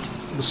down to 8.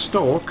 The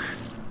Stork.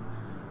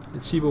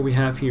 Let's see what we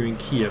have here in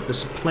Kiev.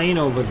 There's a plane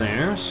over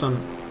there. Some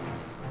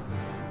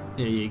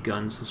AA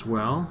guns as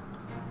well.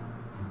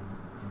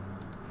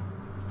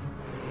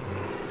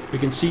 We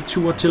can see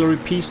 2 artillery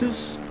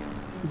pieces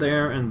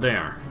there and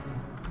there.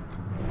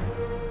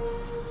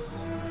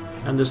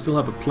 And they still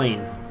have a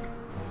plane.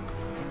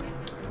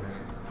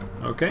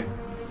 Okay.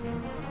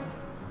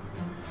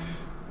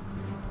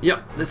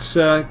 Yep, let's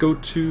go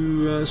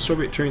to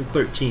Soviet turn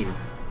 13.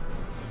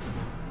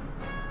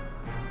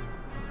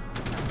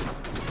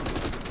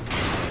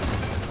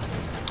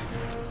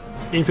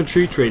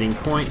 Infantry trading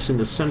points in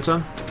the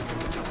center.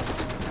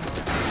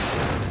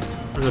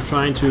 And they're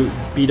trying to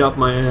beat up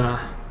my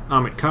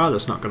armored car.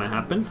 That's not going to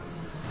happen.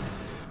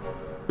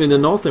 In the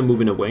north, they're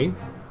moving away.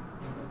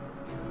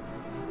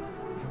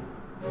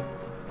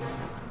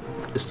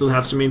 They still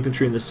have some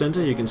infantry in the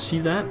center. You can see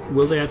that.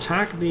 Will they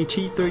attack the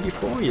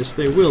T-34? Yes,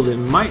 they will. They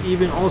might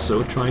even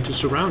also try to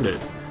surround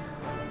it.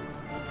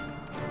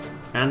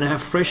 And they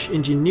have fresh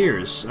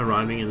engineers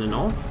arriving in the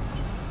north.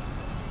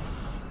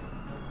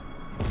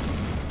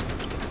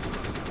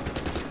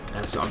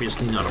 That's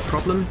obviously not a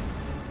problem.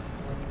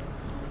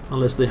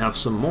 Unless they have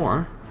some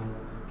more.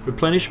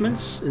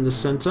 Replenishments in the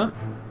center.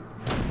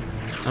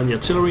 And the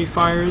artillery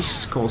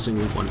fires, causing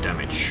 1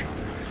 damage.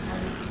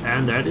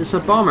 And that is a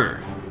bomber.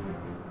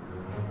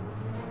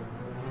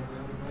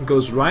 It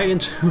goes right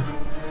into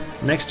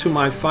next to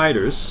my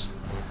fighters.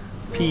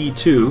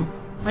 P2.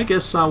 I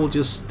guess I will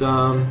just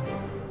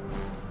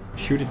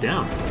shoot it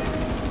down.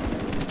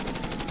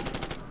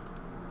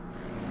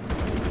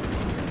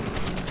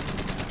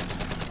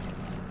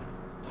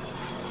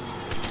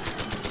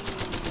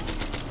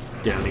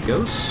 Down he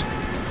goes.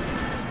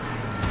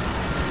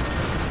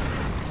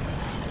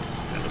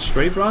 And a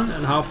straight run.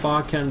 And how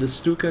far can the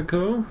Stuka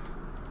go?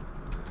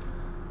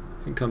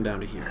 Can come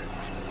down to here.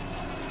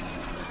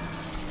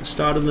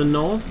 Start in the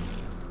north.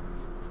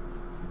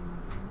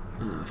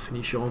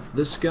 Finish off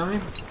this guy.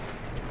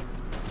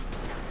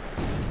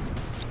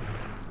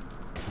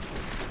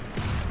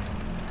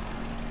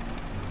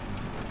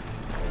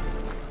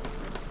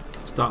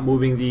 Start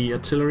moving the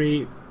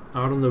artillery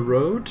out on the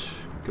road.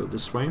 Go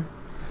this way.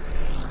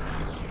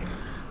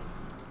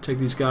 Take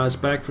these guys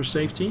back for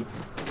safety,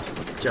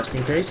 just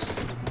in case.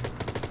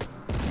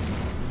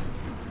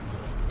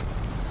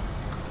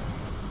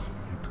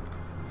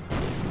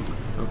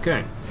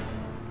 Okay.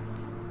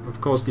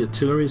 Of course, the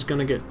artillery is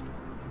gonna get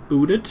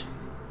booted.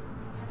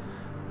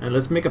 And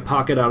let's make a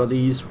pocket out of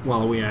these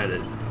while we're at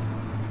it.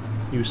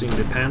 Using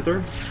the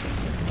Panther.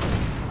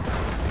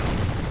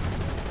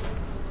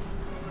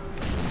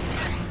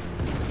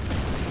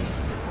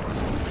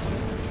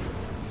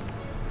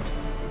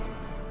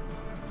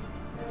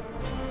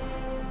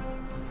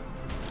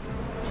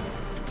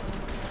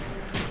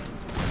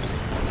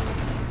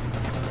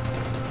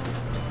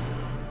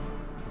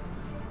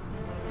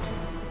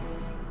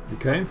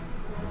 Okay.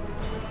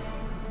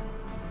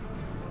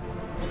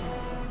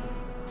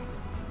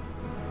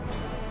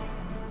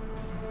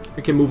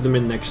 We can move them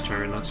in next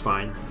turn, that's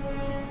fine.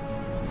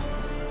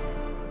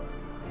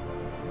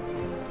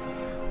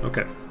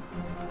 Okay.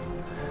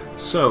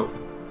 So,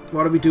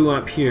 what do we do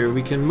up here?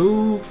 We can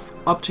move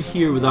up to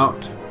here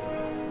without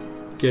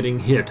getting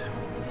hit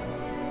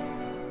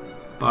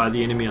by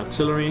the enemy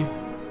artillery.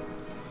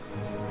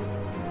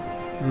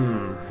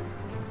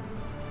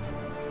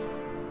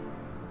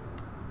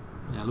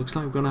 Yeah, looks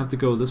like we're gonna have to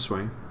go this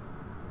way.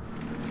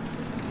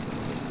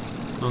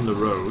 On the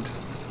road.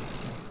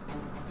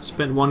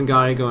 Spent 1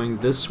 guy going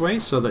this way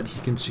so that he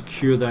can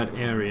secure that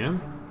area.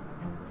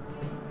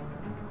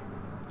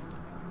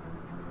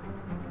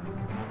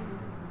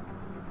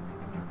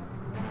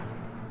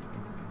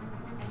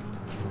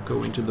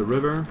 Go into the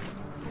river.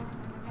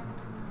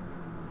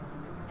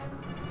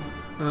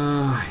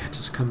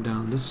 Just come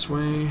down this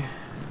way.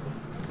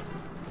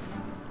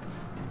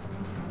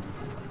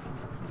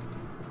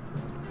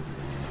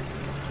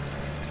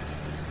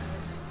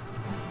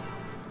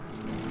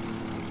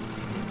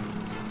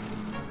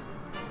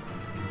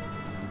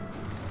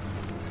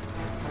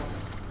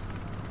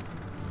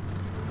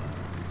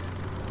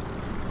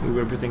 move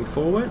everything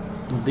forward.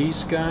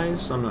 These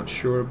guys, I'm not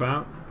sure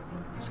about.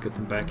 Let's get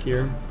them back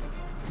here.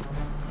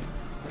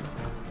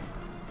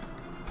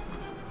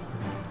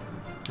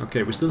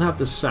 Okay, we still have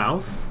the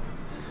south,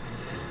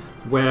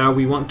 where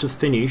we want to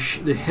finish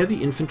the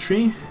heavy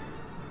infantry.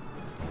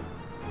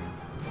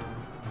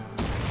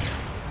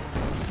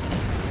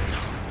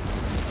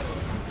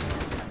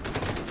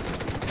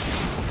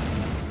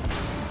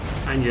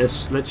 And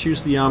yes, let's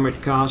use the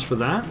armored cars for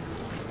that.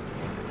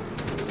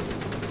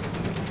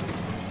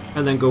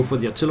 And then go for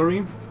the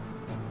artillery.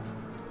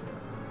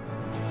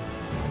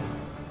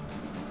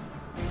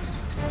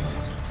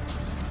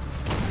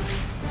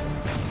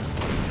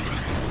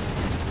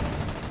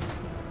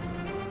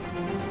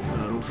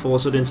 We'll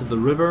force it into the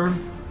river.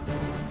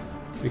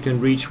 We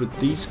can reach with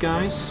these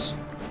guys.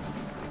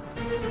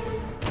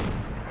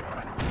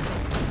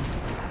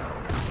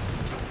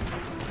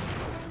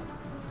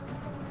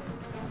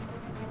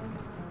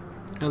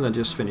 And then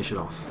just finish it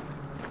off.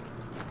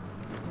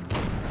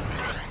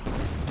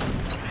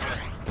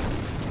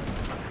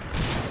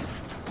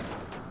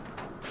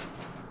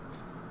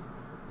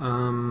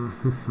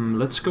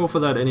 Let's go for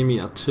that enemy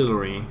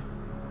artillery.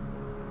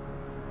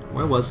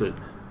 Where was it?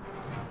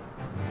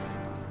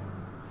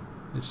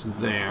 It's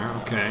there,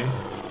 okay.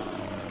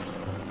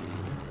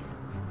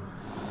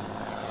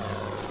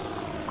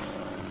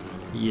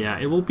 Yeah,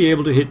 it will be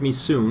able to hit me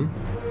soon.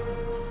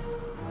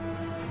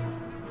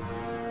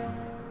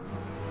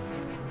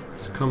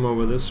 Let's come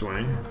over this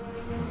way.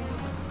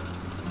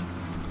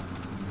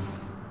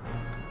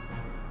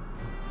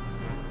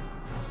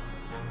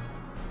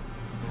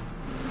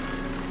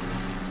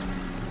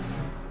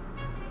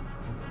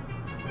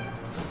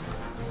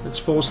 Let's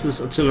force this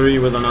artillery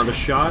with another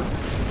shot.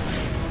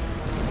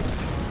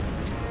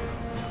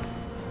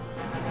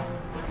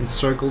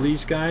 Encircle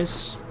these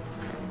guys.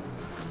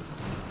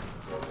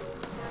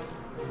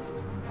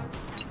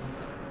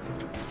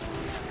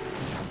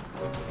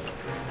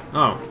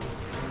 Oh.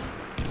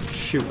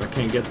 Shoot, I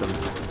can't get them.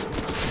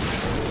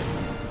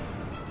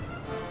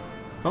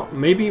 Oh,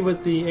 maybe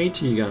with the AT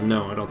gun.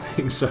 No, I don't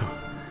think so.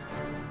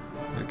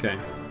 Okay.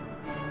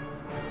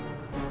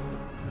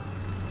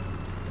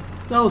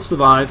 They'll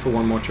survive for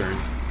one more turn.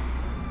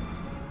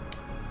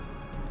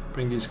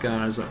 Bring these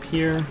guys up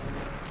here.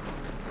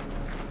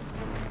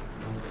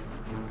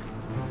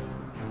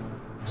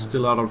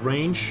 Still out of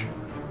range.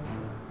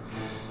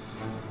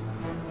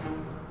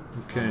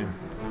 Okay.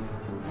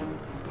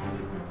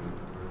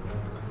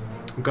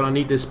 I'm gonna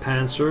need this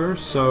panzer,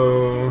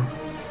 so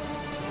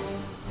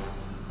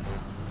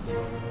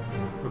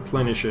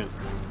replenish it.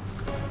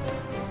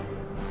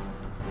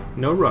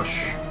 No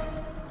rush,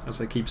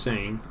 as I keep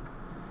saying.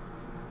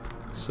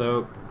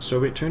 So,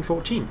 Soviet turn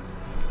 14.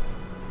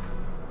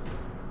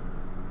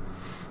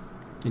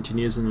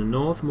 Engineers in the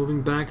north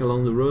moving back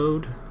along the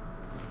road.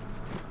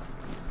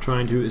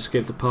 Trying to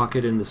escape the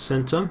pocket in the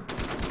center.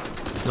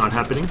 Not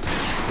happening.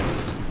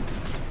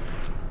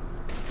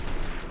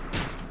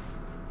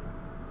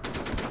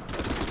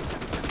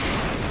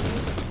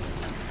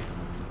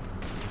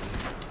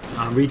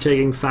 I'm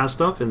retaking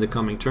fast off in the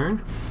coming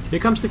turn. Here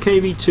comes the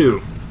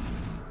KV-2.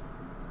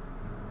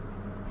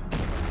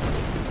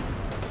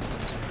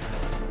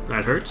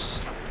 That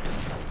hurts.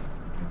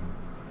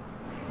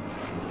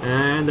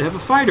 And they have a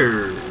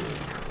fighter.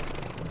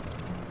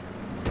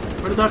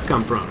 Where did that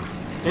come from?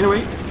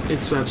 Anyway,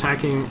 it's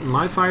attacking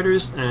my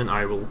fighters and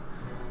I will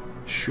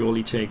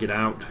surely take it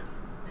out.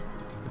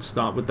 Let's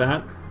start with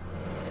that.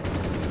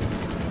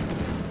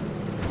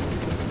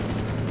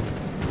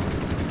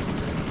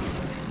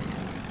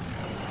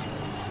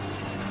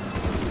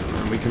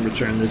 And we can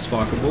return this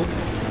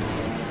Focke-Wulf.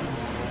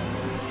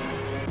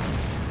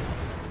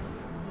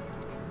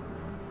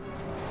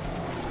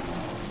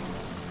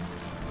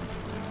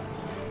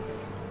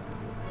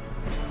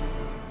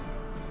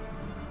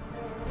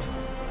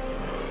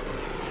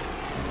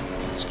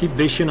 Keep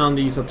vision on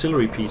these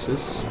artillery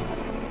pieces.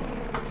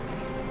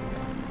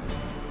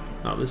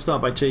 Now let's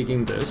start by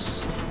taking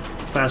this.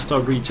 Fast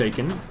start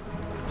retaken.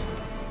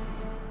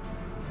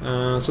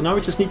 So now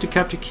we just need to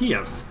capture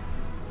Kiev.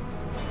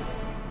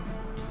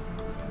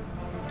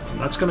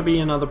 That's gonna be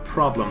another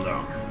problem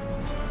though.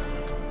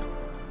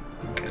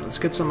 Okay, let's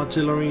get some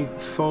artillery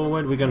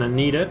forward. We're gonna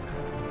need it.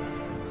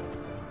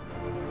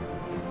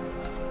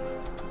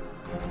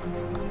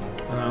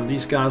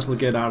 These guys will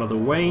get out of the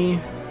way.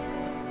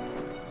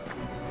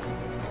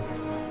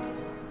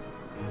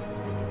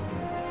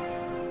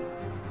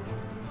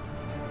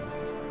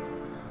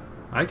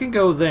 I can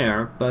go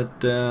there, but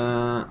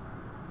the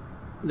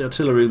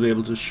artillery will be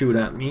able to shoot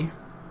at me.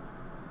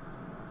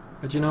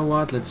 But you know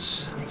what?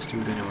 Let's do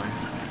it anyway.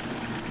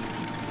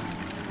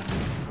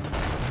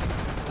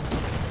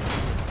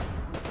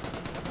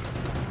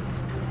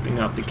 Bring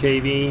up the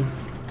KV.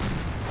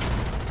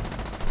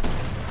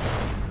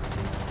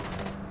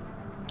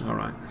 All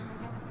right.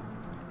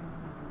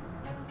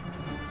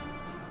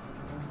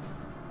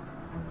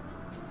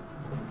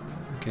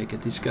 Okay,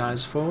 get these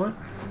guys forward.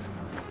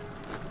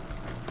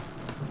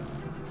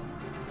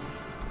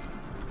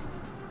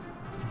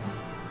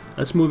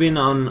 Let's move in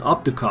on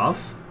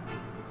Abdukov.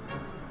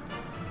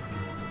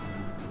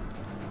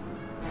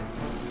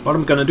 what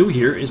I'm gonna do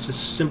here is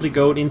just simply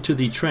go into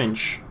the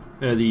trench,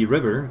 the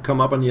river, come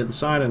up on the other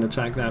side and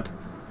attack that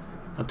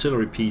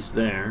artillery piece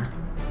there.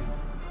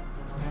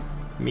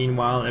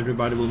 Meanwhile,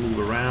 everybody will move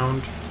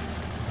around.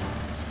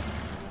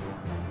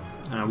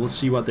 We'll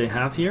see what they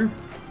have here.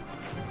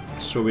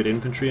 Soviet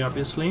infantry,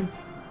 obviously.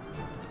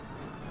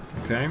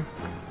 Okay.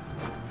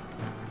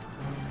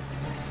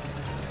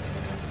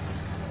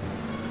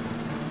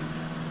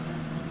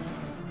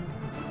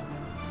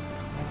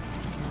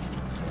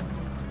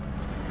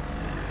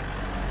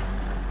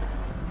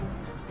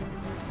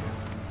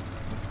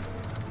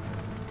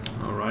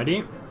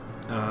 Alrighty.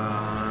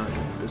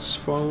 Get this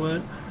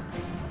forward.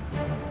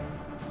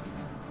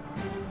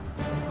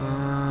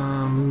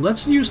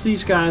 Let's use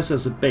these guys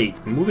as a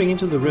bait. Moving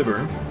into the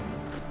river,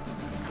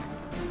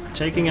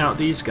 taking out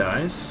these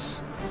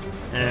guys,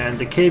 and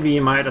the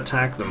KV might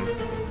attack them,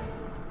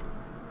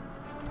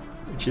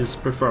 which is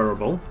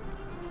preferable.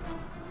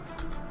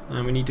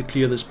 And we need to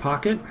clear this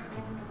pocket.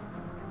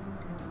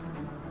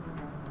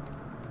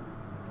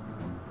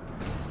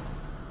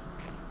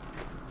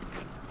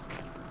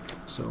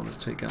 So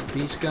let's take out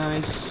these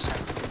guys,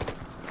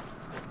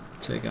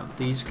 take out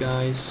these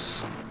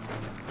guys.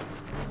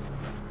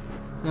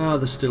 Oh,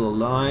 they're still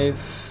alive.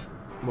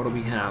 What do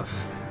we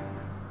have?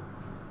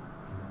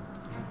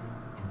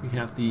 We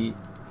have the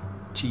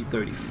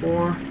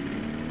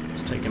T-34.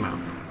 Let's take him out.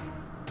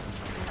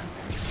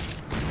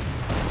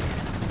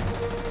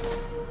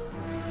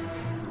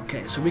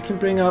 Okay, so we can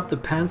bring up the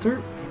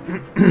Panther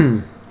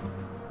and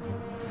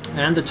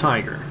the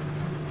Tiger.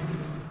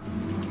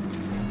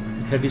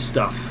 Heavy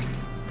stuff.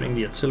 Bring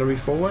the artillery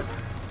forward.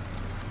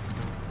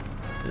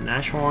 The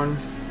Nashorn.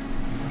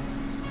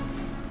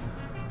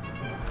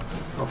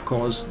 Of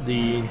course,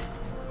 the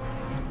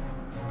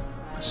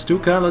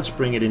Stuka, let's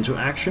bring it into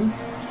action.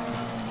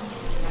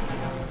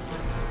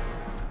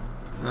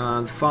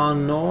 Far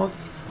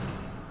north.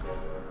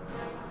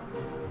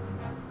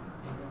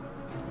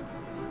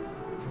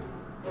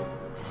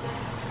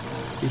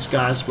 These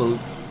guys will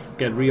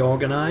get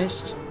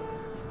reorganized.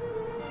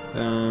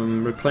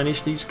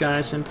 Replenish these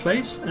guys in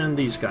place and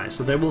these guys.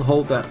 So they will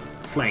hold that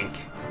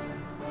flank.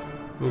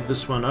 Move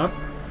this one up.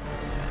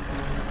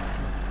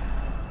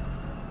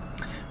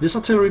 This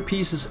artillery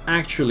piece is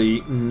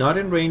actually not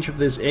in range of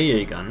this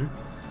AA gun,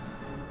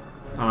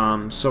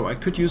 so I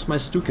could use my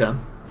Stuka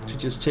to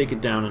just take it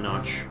down a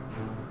notch.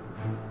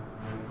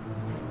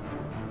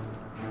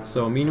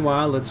 So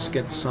meanwhile, let's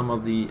get some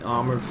of the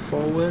armor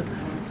forward.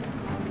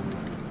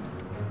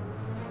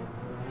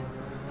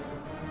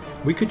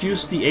 We could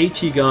use the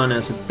AT gun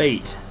as a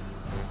bait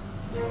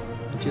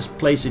and just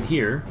place it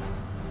here.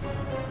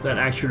 That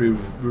actually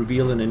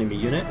reveal an enemy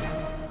unit.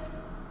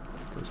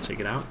 Let's take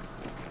it out.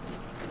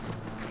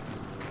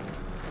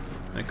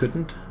 I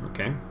couldn't?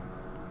 Okay.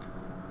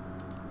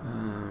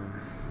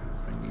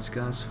 Bring these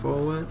guys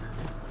forward.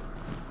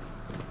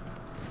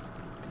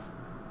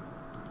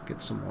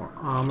 Get some more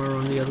armor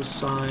on the other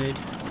side.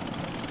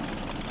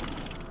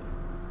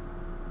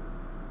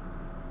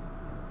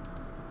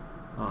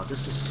 Oh,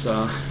 this is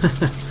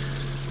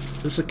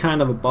this is a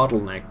kind of a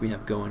bottleneck we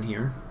have going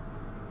here.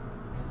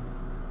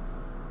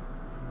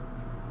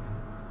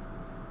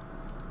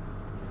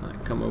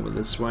 Alright, come over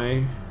this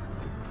way.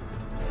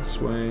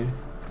 This way.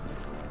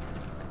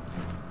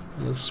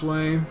 This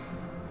way.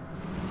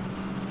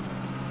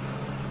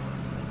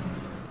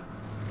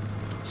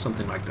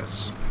 Something like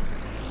this.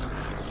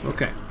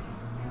 Okay.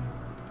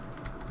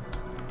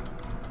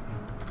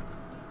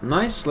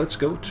 Nice, let's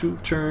go to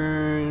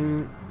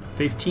turn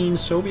 15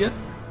 Soviet.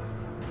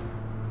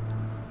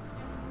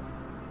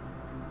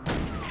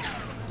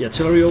 The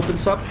artillery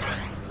opens up.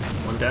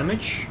 1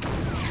 damage.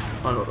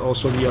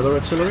 Also the other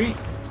artillery.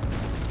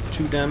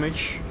 2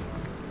 damage.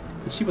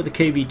 Let's see what the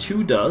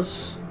KV-2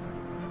 does.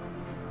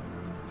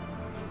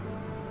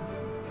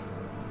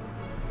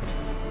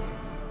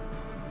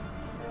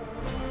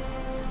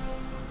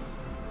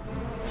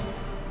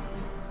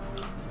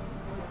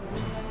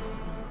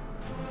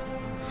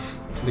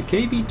 The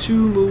KV-2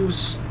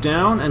 moves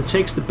down and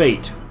takes the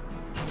bait.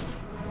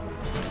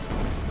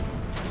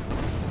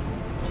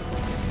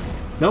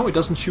 No, it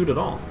doesn't shoot at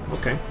all.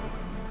 Okay.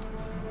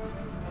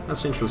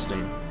 That's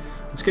interesting.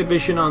 Let's get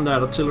vision on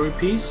that artillery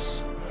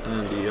piece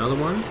and the other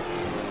one.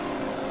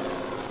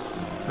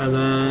 And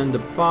then the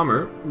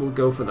bomber will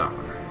go for that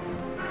one.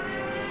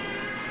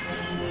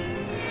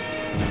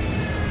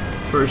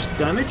 First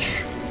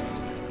damage.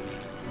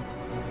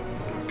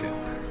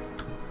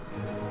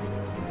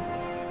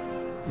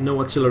 No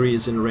artillery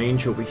is in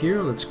range over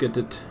here. Let's get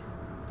it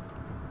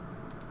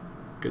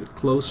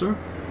closer.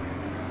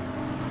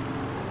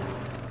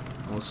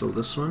 Also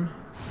this one.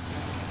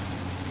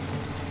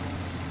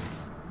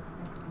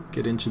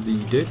 Get into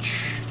the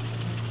ditch.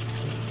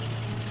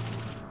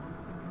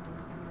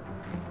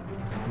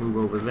 Move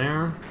over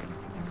there.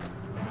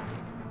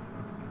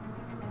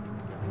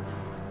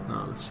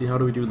 Now let's see, how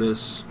do we do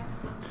this?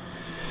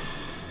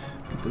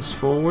 Get this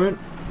forward.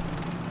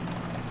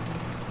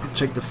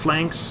 Protect the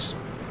flanks.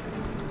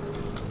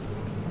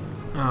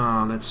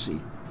 Let's see.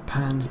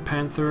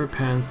 Panther.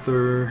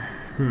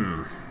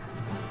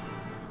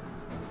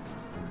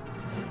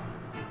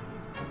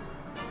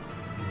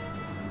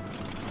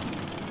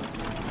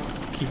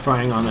 Keep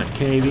firing on that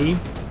KV.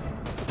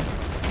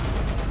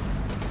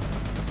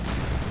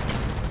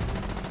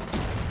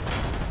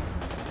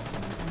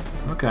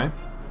 Okay.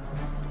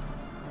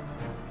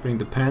 Bring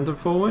the Panther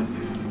forward.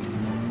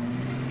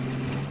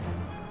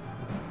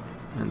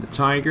 And the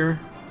Tiger.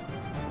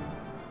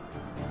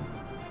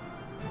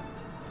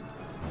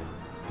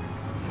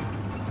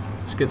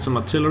 Let's get some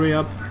artillery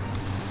up.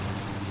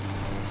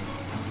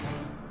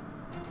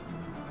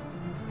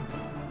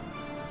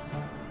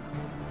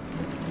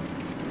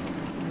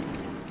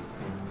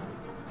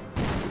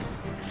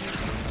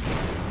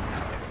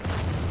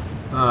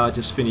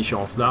 Just finish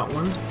off that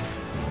one.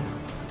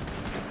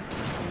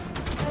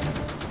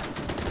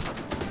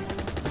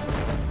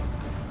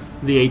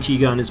 The AT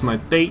gun is my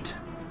bait.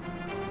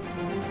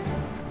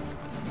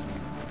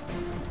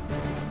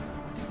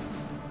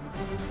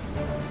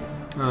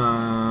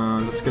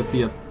 Let's get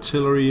the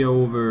artillery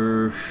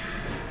over.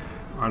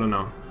 I don't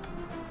know.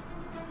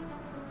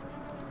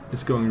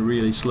 It's going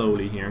really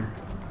slowly here.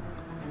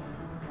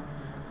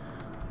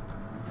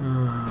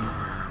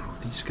 Move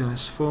these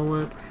guys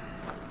forward.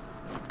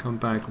 Come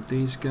back with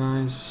these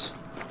guys.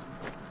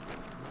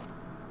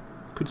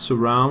 Could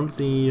surround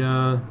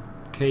the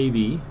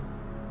KV.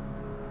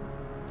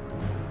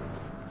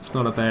 It's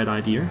not a bad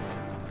idea.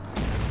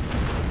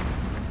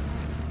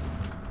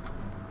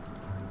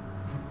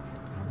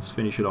 Let's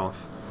finish it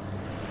off.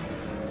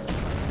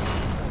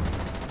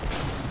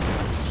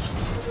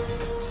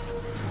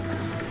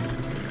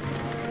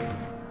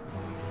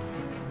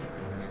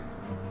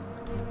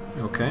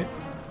 Okay,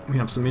 we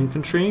have some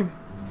infantry.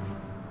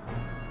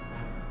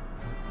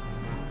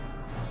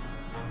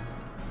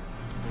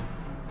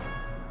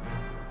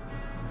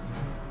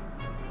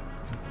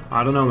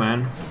 I don't know,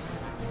 man.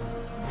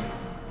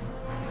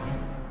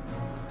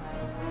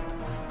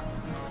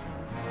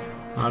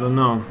 I don't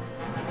know.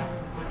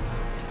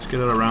 Let's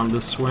get it around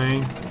this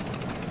way.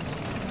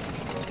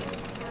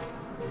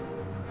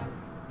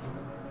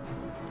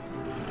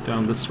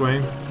 Down this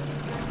way.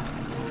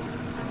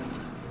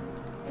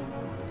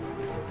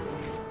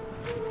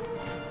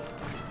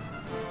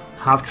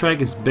 Half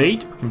track is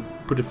bait. We can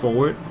put it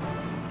forward.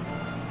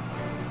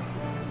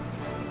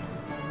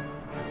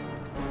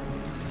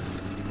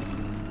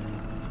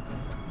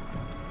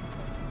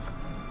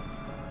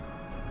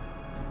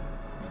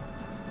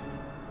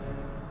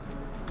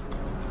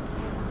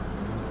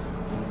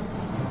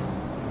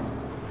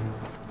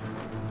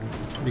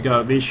 We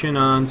got vision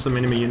on some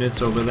enemy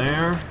units over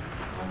there.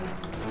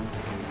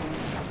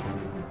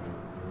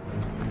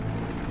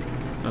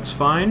 That's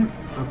fine.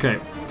 Okay,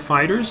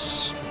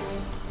 fighters.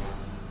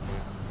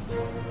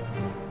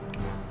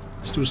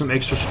 Let's do some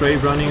extra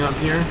strafe running up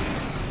here.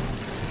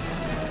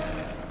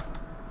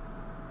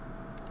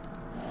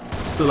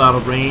 Still out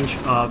of range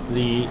of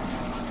the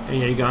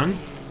AA gun.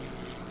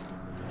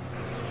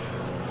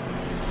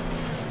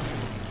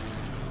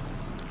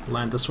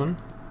 Land this one.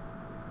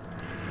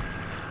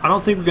 I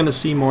don't think we're gonna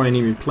see more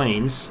enemy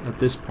planes at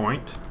this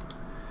point.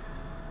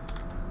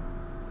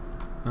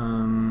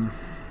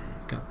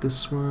 Got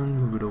this one,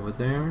 move it over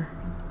there.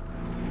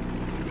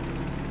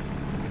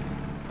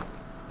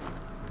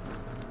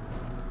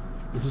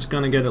 This is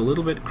gonna get a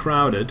little bit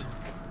crowded.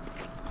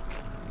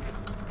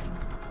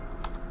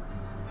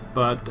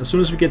 But as soon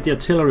as we get the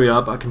artillery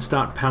up, I can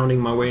start pounding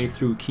my way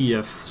through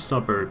Kiev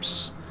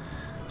suburbs.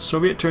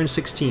 Soviet turn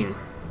 16.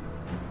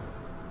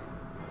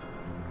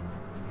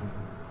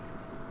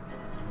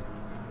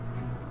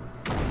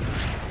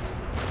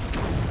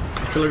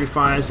 Artillery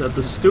fires at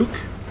the Stuk,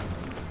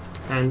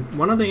 and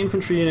one of the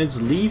infantry units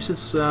leaves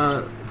its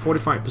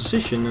fortified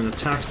position and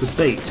attacks the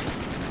bait,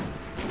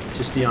 which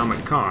is the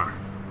armored car.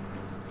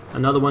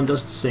 Another one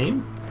does the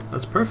same.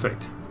 That's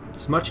perfect.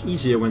 It's much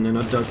easier when they're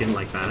not dug in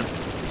like that.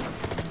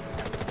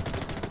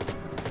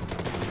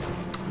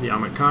 The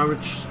armored car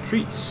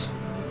retreats.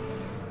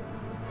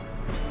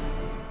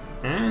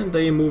 And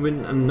they move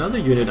in another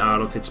unit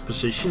out of its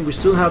position. We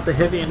still have the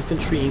heavy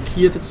infantry in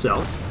Kiev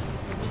itself,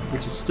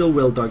 which is still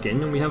well dug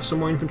in, and we have some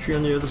more infantry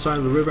on the other side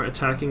of the river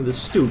attacking the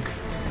Stuk,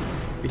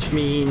 which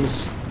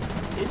means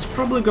it's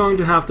probably going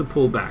to have to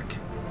pull back.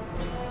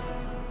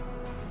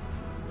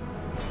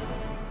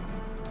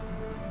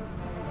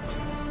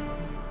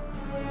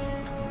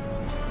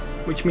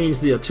 Which means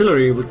the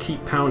artillery will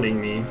keep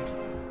pounding me.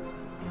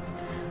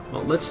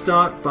 Well, let's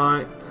start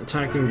by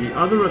attacking the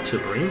other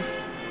artillery.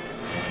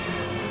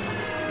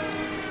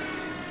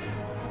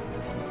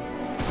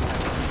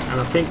 And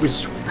I think we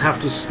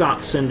have to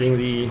start sending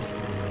the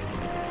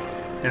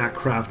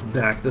aircraft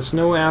back. There's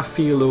no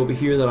airfield over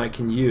here that I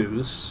can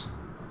use.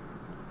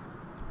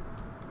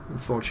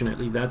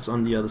 Unfortunately, that's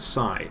on the other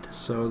side,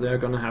 so they're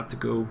gonna have to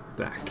go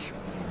back.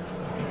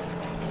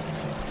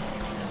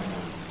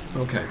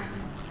 Okay.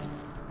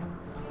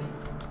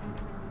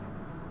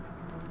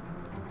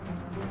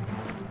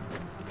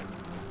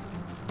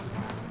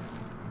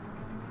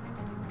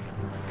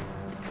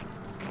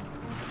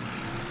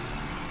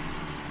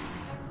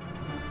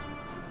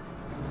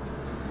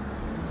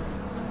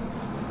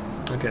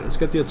 Okay, let's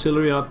get the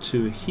artillery up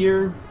to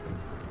here.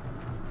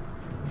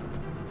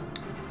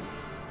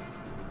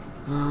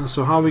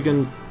 So how are we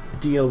going to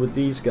deal with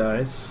these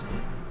guys?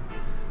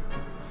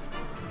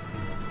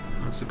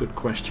 That's a good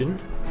question.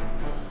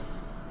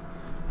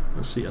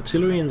 Let's see,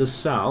 artillery in the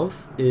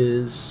south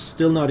is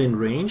still not in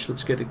range.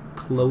 Let's get it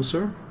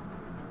closer.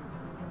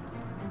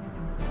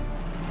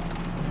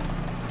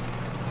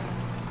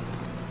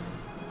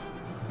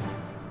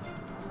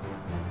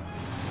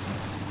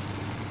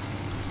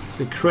 It's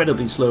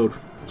incredibly slow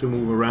to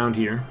move around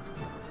here.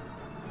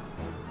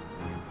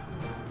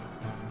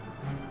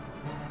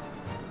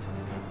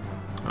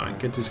 Alright,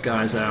 get these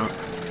guys out.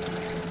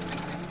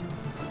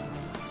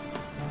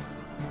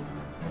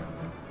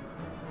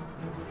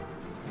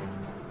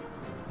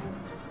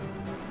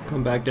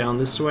 Come back down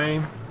this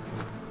way.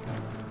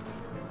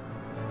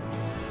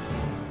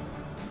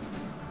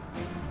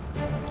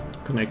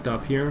 Connect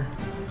up here.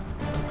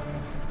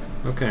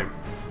 Okay.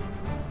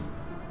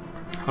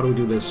 How do we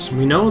do this?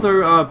 We know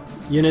there are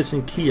units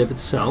in Kiev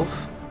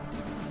itself.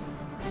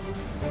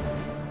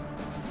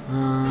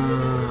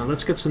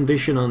 Let's get some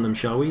vision on them,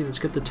 shall we? Let's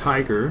get the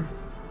Tiger.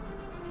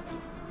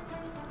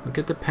 I'll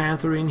get the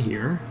Panther in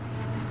here.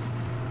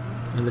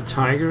 And the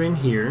Tiger in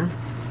here.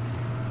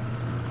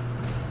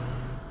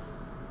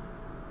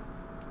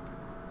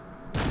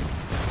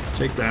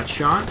 Take that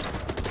shot.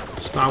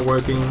 Start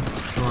working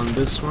on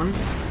this one.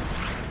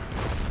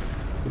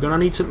 We're gonna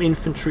need some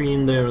infantry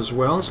in there as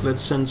well, so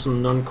let's send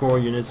some non-core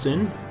units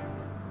in.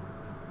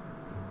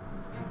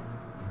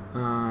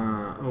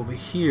 Over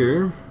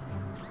here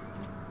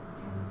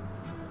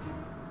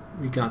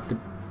we got the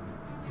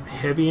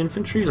heavy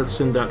infantry. Let's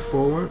send that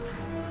forward.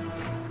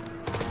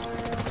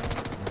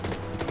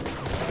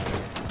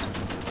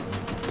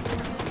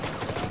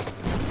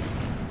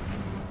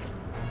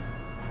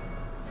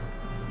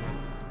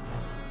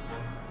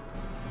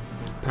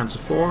 Panzer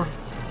IV.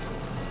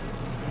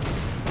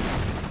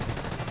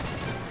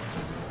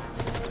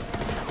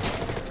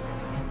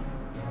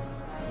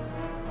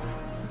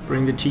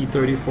 Bring the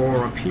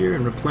T-34 up here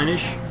and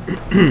replenish.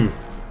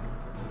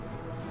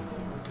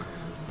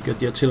 Get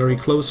the artillery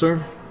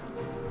closer.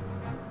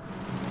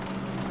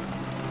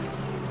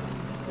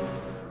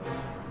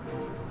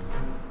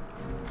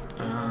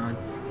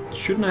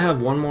 Shouldn't I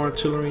have one more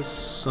artillery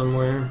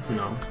somewhere?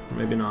 No,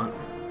 maybe not.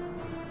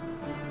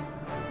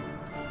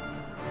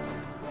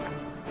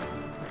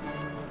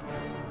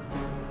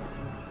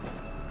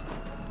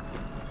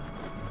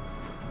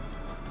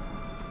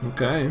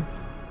 Okay.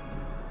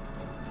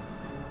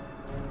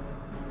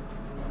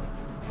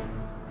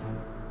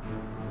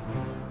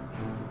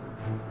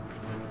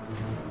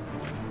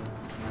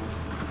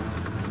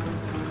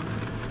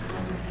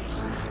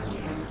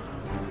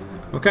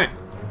 Okay,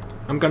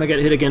 I'm gonna get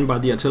hit again by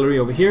the artillery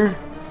over here.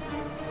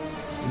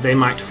 They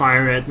might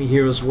fire at me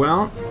here as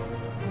well.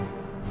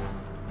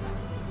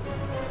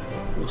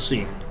 We'll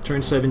see.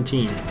 Turn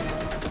 17.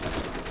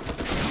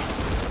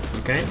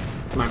 Okay,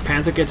 my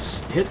Panther gets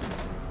hit.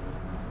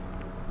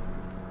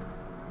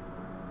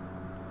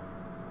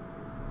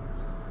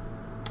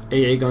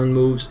 AA gun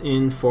moves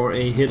in for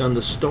a hit on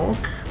the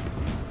stalk.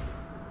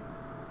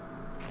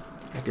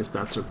 I guess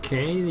that's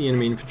okay. The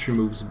enemy infantry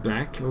moves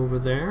back over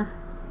there.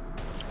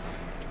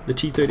 The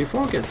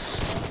T-34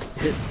 gets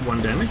hit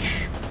 1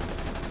 damage.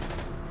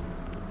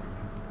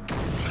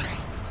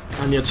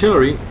 And the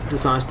artillery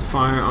decides to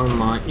fire on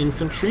my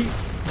infantry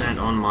and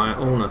on my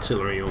own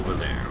artillery over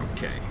there.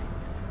 Okay.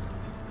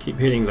 Keep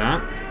hitting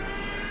that.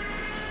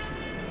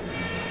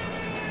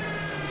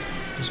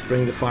 Just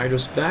bring the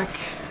fighters back.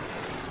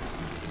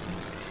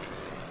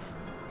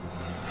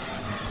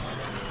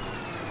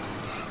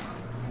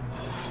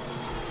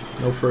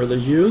 No further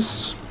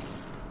use.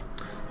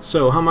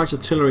 So how much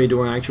artillery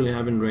do I actually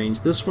have in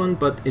range? This one,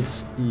 but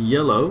it's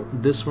yellow.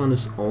 This one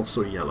is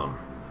also yellow.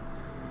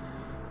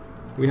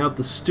 We have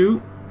the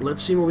Stu.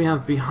 Let's see what we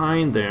have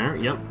behind there.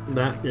 Yep,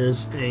 that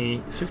is a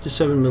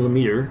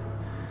 57mm,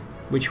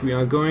 which we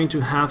are going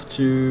to have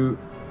to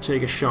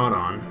take a shot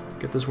on.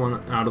 Get this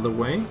one out of the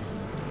way.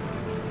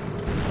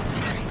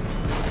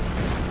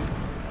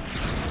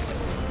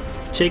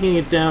 Taking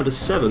it down to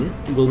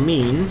 7 will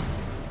mean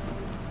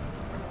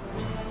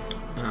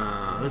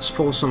let's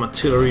force some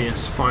artillery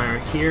as fire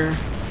here.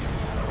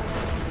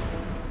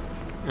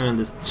 And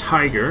the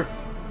Tiger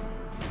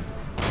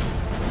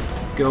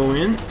go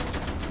in.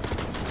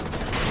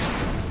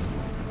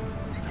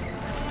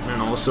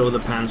 And also the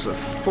Panzer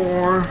IV.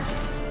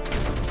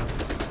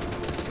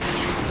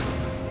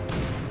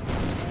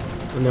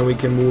 And then we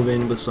can move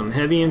in with some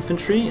heavy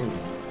infantry and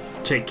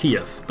take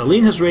Kiev.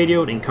 Berlin has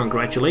radioed in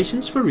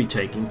congratulations for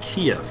retaking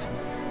Kiev.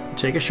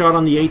 Take a shot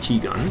on the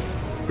AT gun.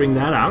 Bring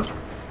that out.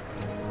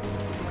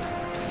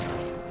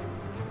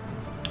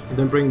 And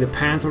then bring the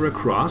Panther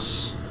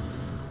across.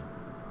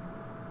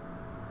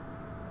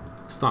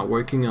 Start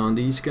working on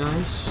these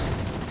guys.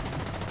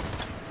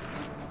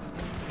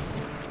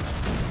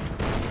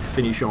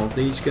 Finish off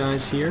these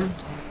guys here.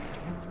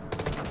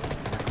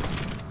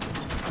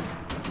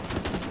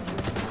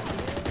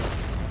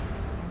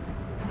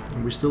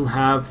 And we still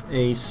have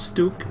a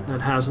Stuk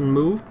that hasn't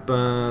moved,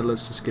 but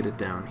let's just get it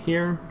down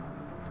here.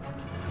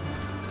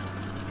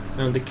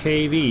 And the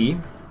KV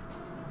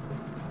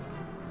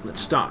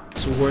let's start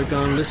to work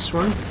on this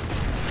one.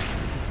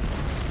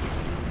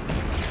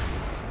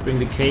 Bring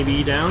the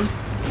KB down.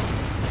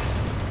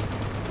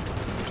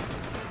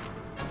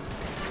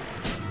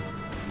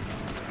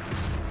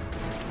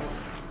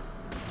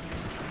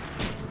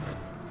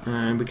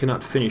 And we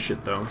cannot finish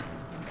it though.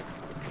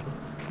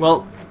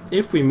 Well,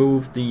 if we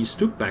move the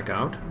Stuk back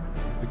out,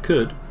 we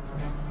could.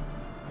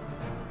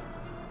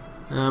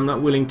 I'm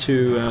not willing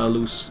to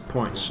lose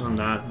points on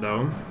that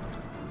though.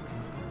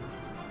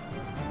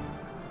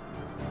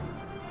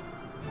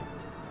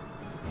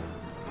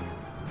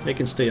 They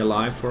can stay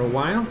alive for a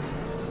while.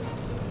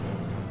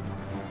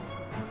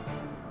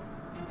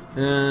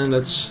 And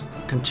let's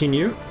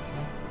continue.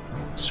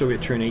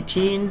 Soviet turn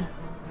 18.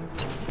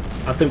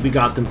 I think we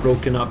got them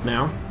broken up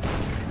now.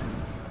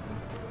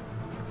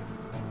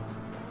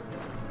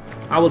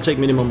 I will take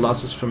minimum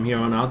losses from here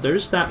on out.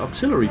 There's that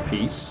artillery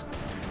piece.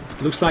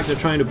 Looks like they're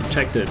trying to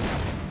protect it.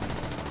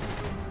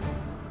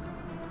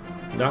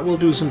 That will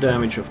do some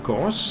damage, of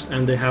course.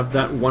 And they have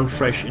that one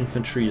fresh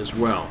infantry as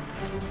well.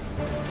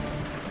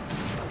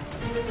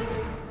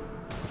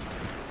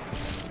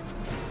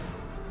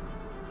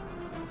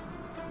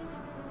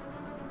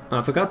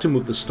 I forgot to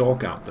move the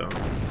Stork out though.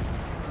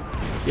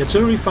 The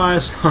artillery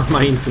fires on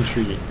my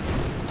infantry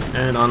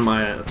and on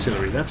my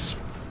artillery. That's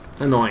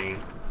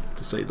annoying,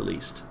 to say the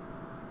least.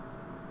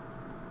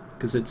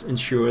 Because it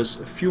ensures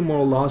a few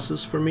more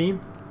losses for me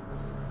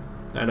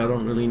that I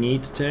don't really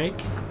need to take.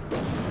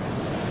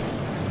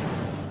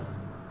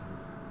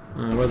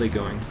 Where are they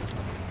going?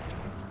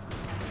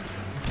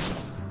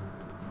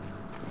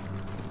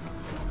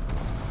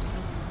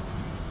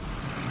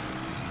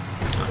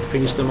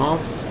 Finish them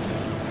off.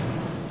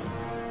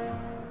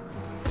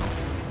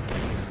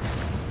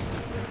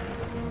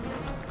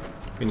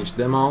 Finish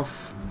them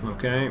off.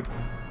 Okay.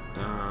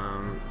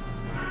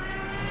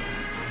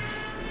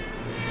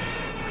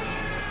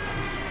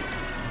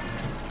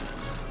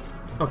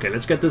 Okay,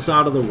 let's get this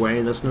out of the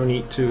way. There's no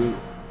need to...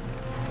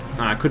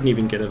 I couldn't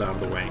even get it out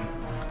of the way.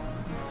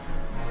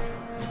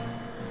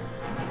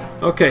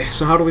 Okay,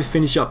 so how do we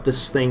finish up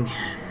this thing?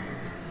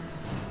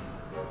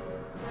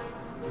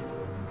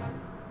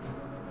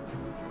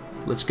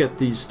 Let's get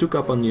these Stuk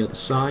up on the other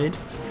side.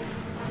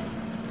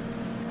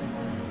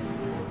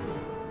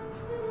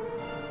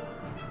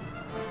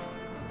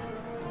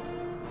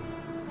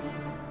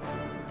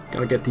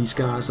 Gotta get these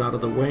guys out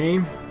of the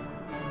way.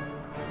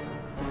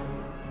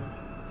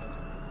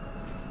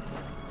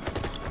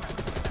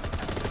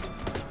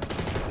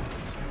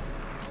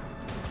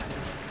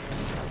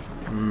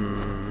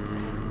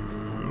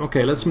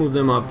 Okay, let's move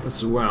them up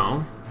as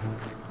well.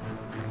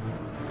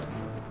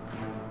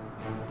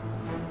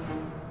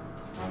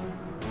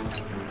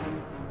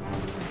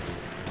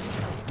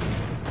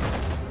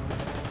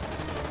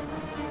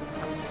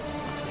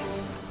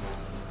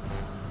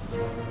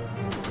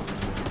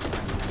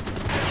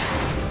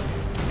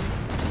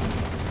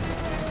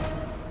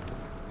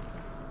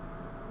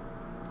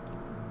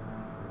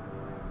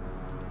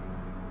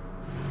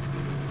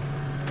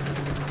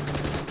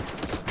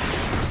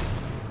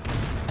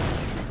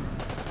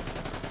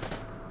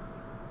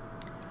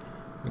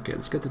 Okay,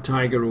 let's get the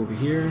Tiger over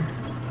here.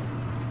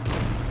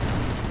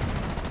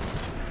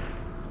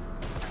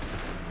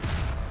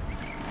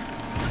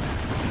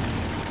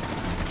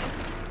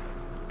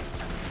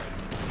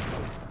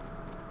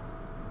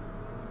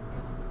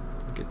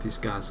 Get these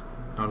guys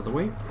out of the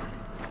way.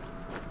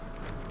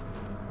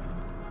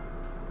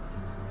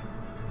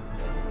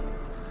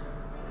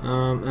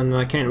 And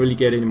I can't really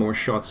get any more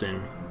shots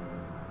in.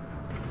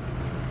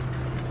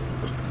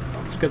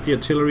 Get the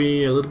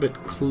artillery a little bit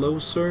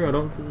closer. I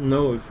don't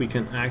know if we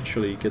can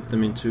actually get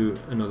them into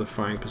another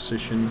firing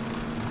position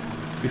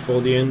before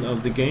the end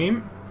of the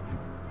game.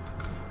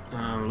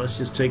 Let's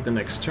just take the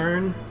next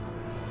turn.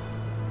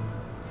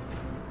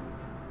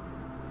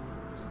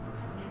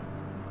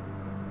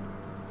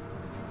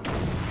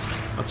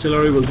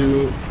 Artillery will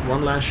do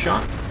one last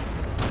shot.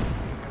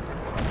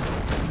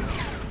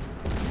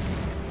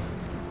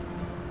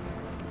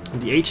 And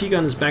the AT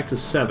gun is back to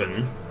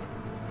 7.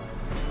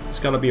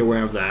 Just gotta be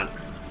aware of that.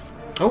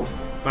 Oh,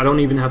 I don't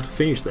even have to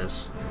finish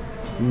this.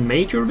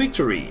 Major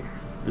victory!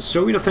 The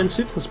Soviet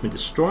offensive has been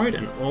destroyed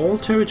and all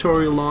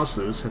territorial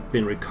losses have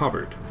been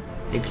recovered,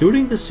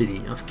 including the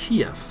city of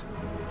Kiev.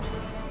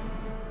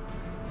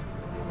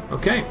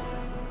 Okay.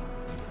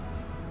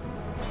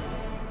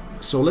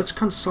 So let's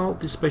consult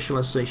the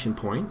specialization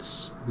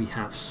points. We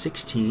have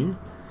 16.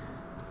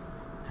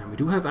 And we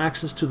do have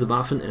access to the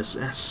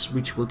Waffen-SS,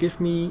 which will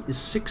give me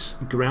 6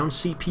 ground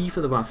CP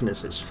for the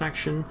Waffen-SS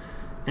faction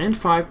and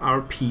 5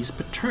 RPs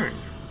per turn.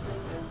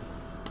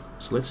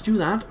 So let's do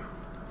that.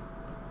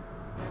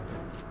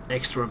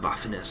 Extra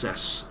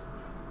Waffen-SS.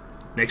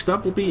 Next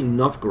up will be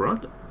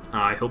Novgorod.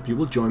 I hope you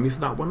will join me for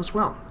that one as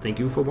well. Thank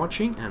you for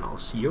watching, and I'll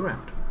see you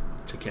around.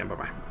 Take care,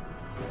 bye-bye.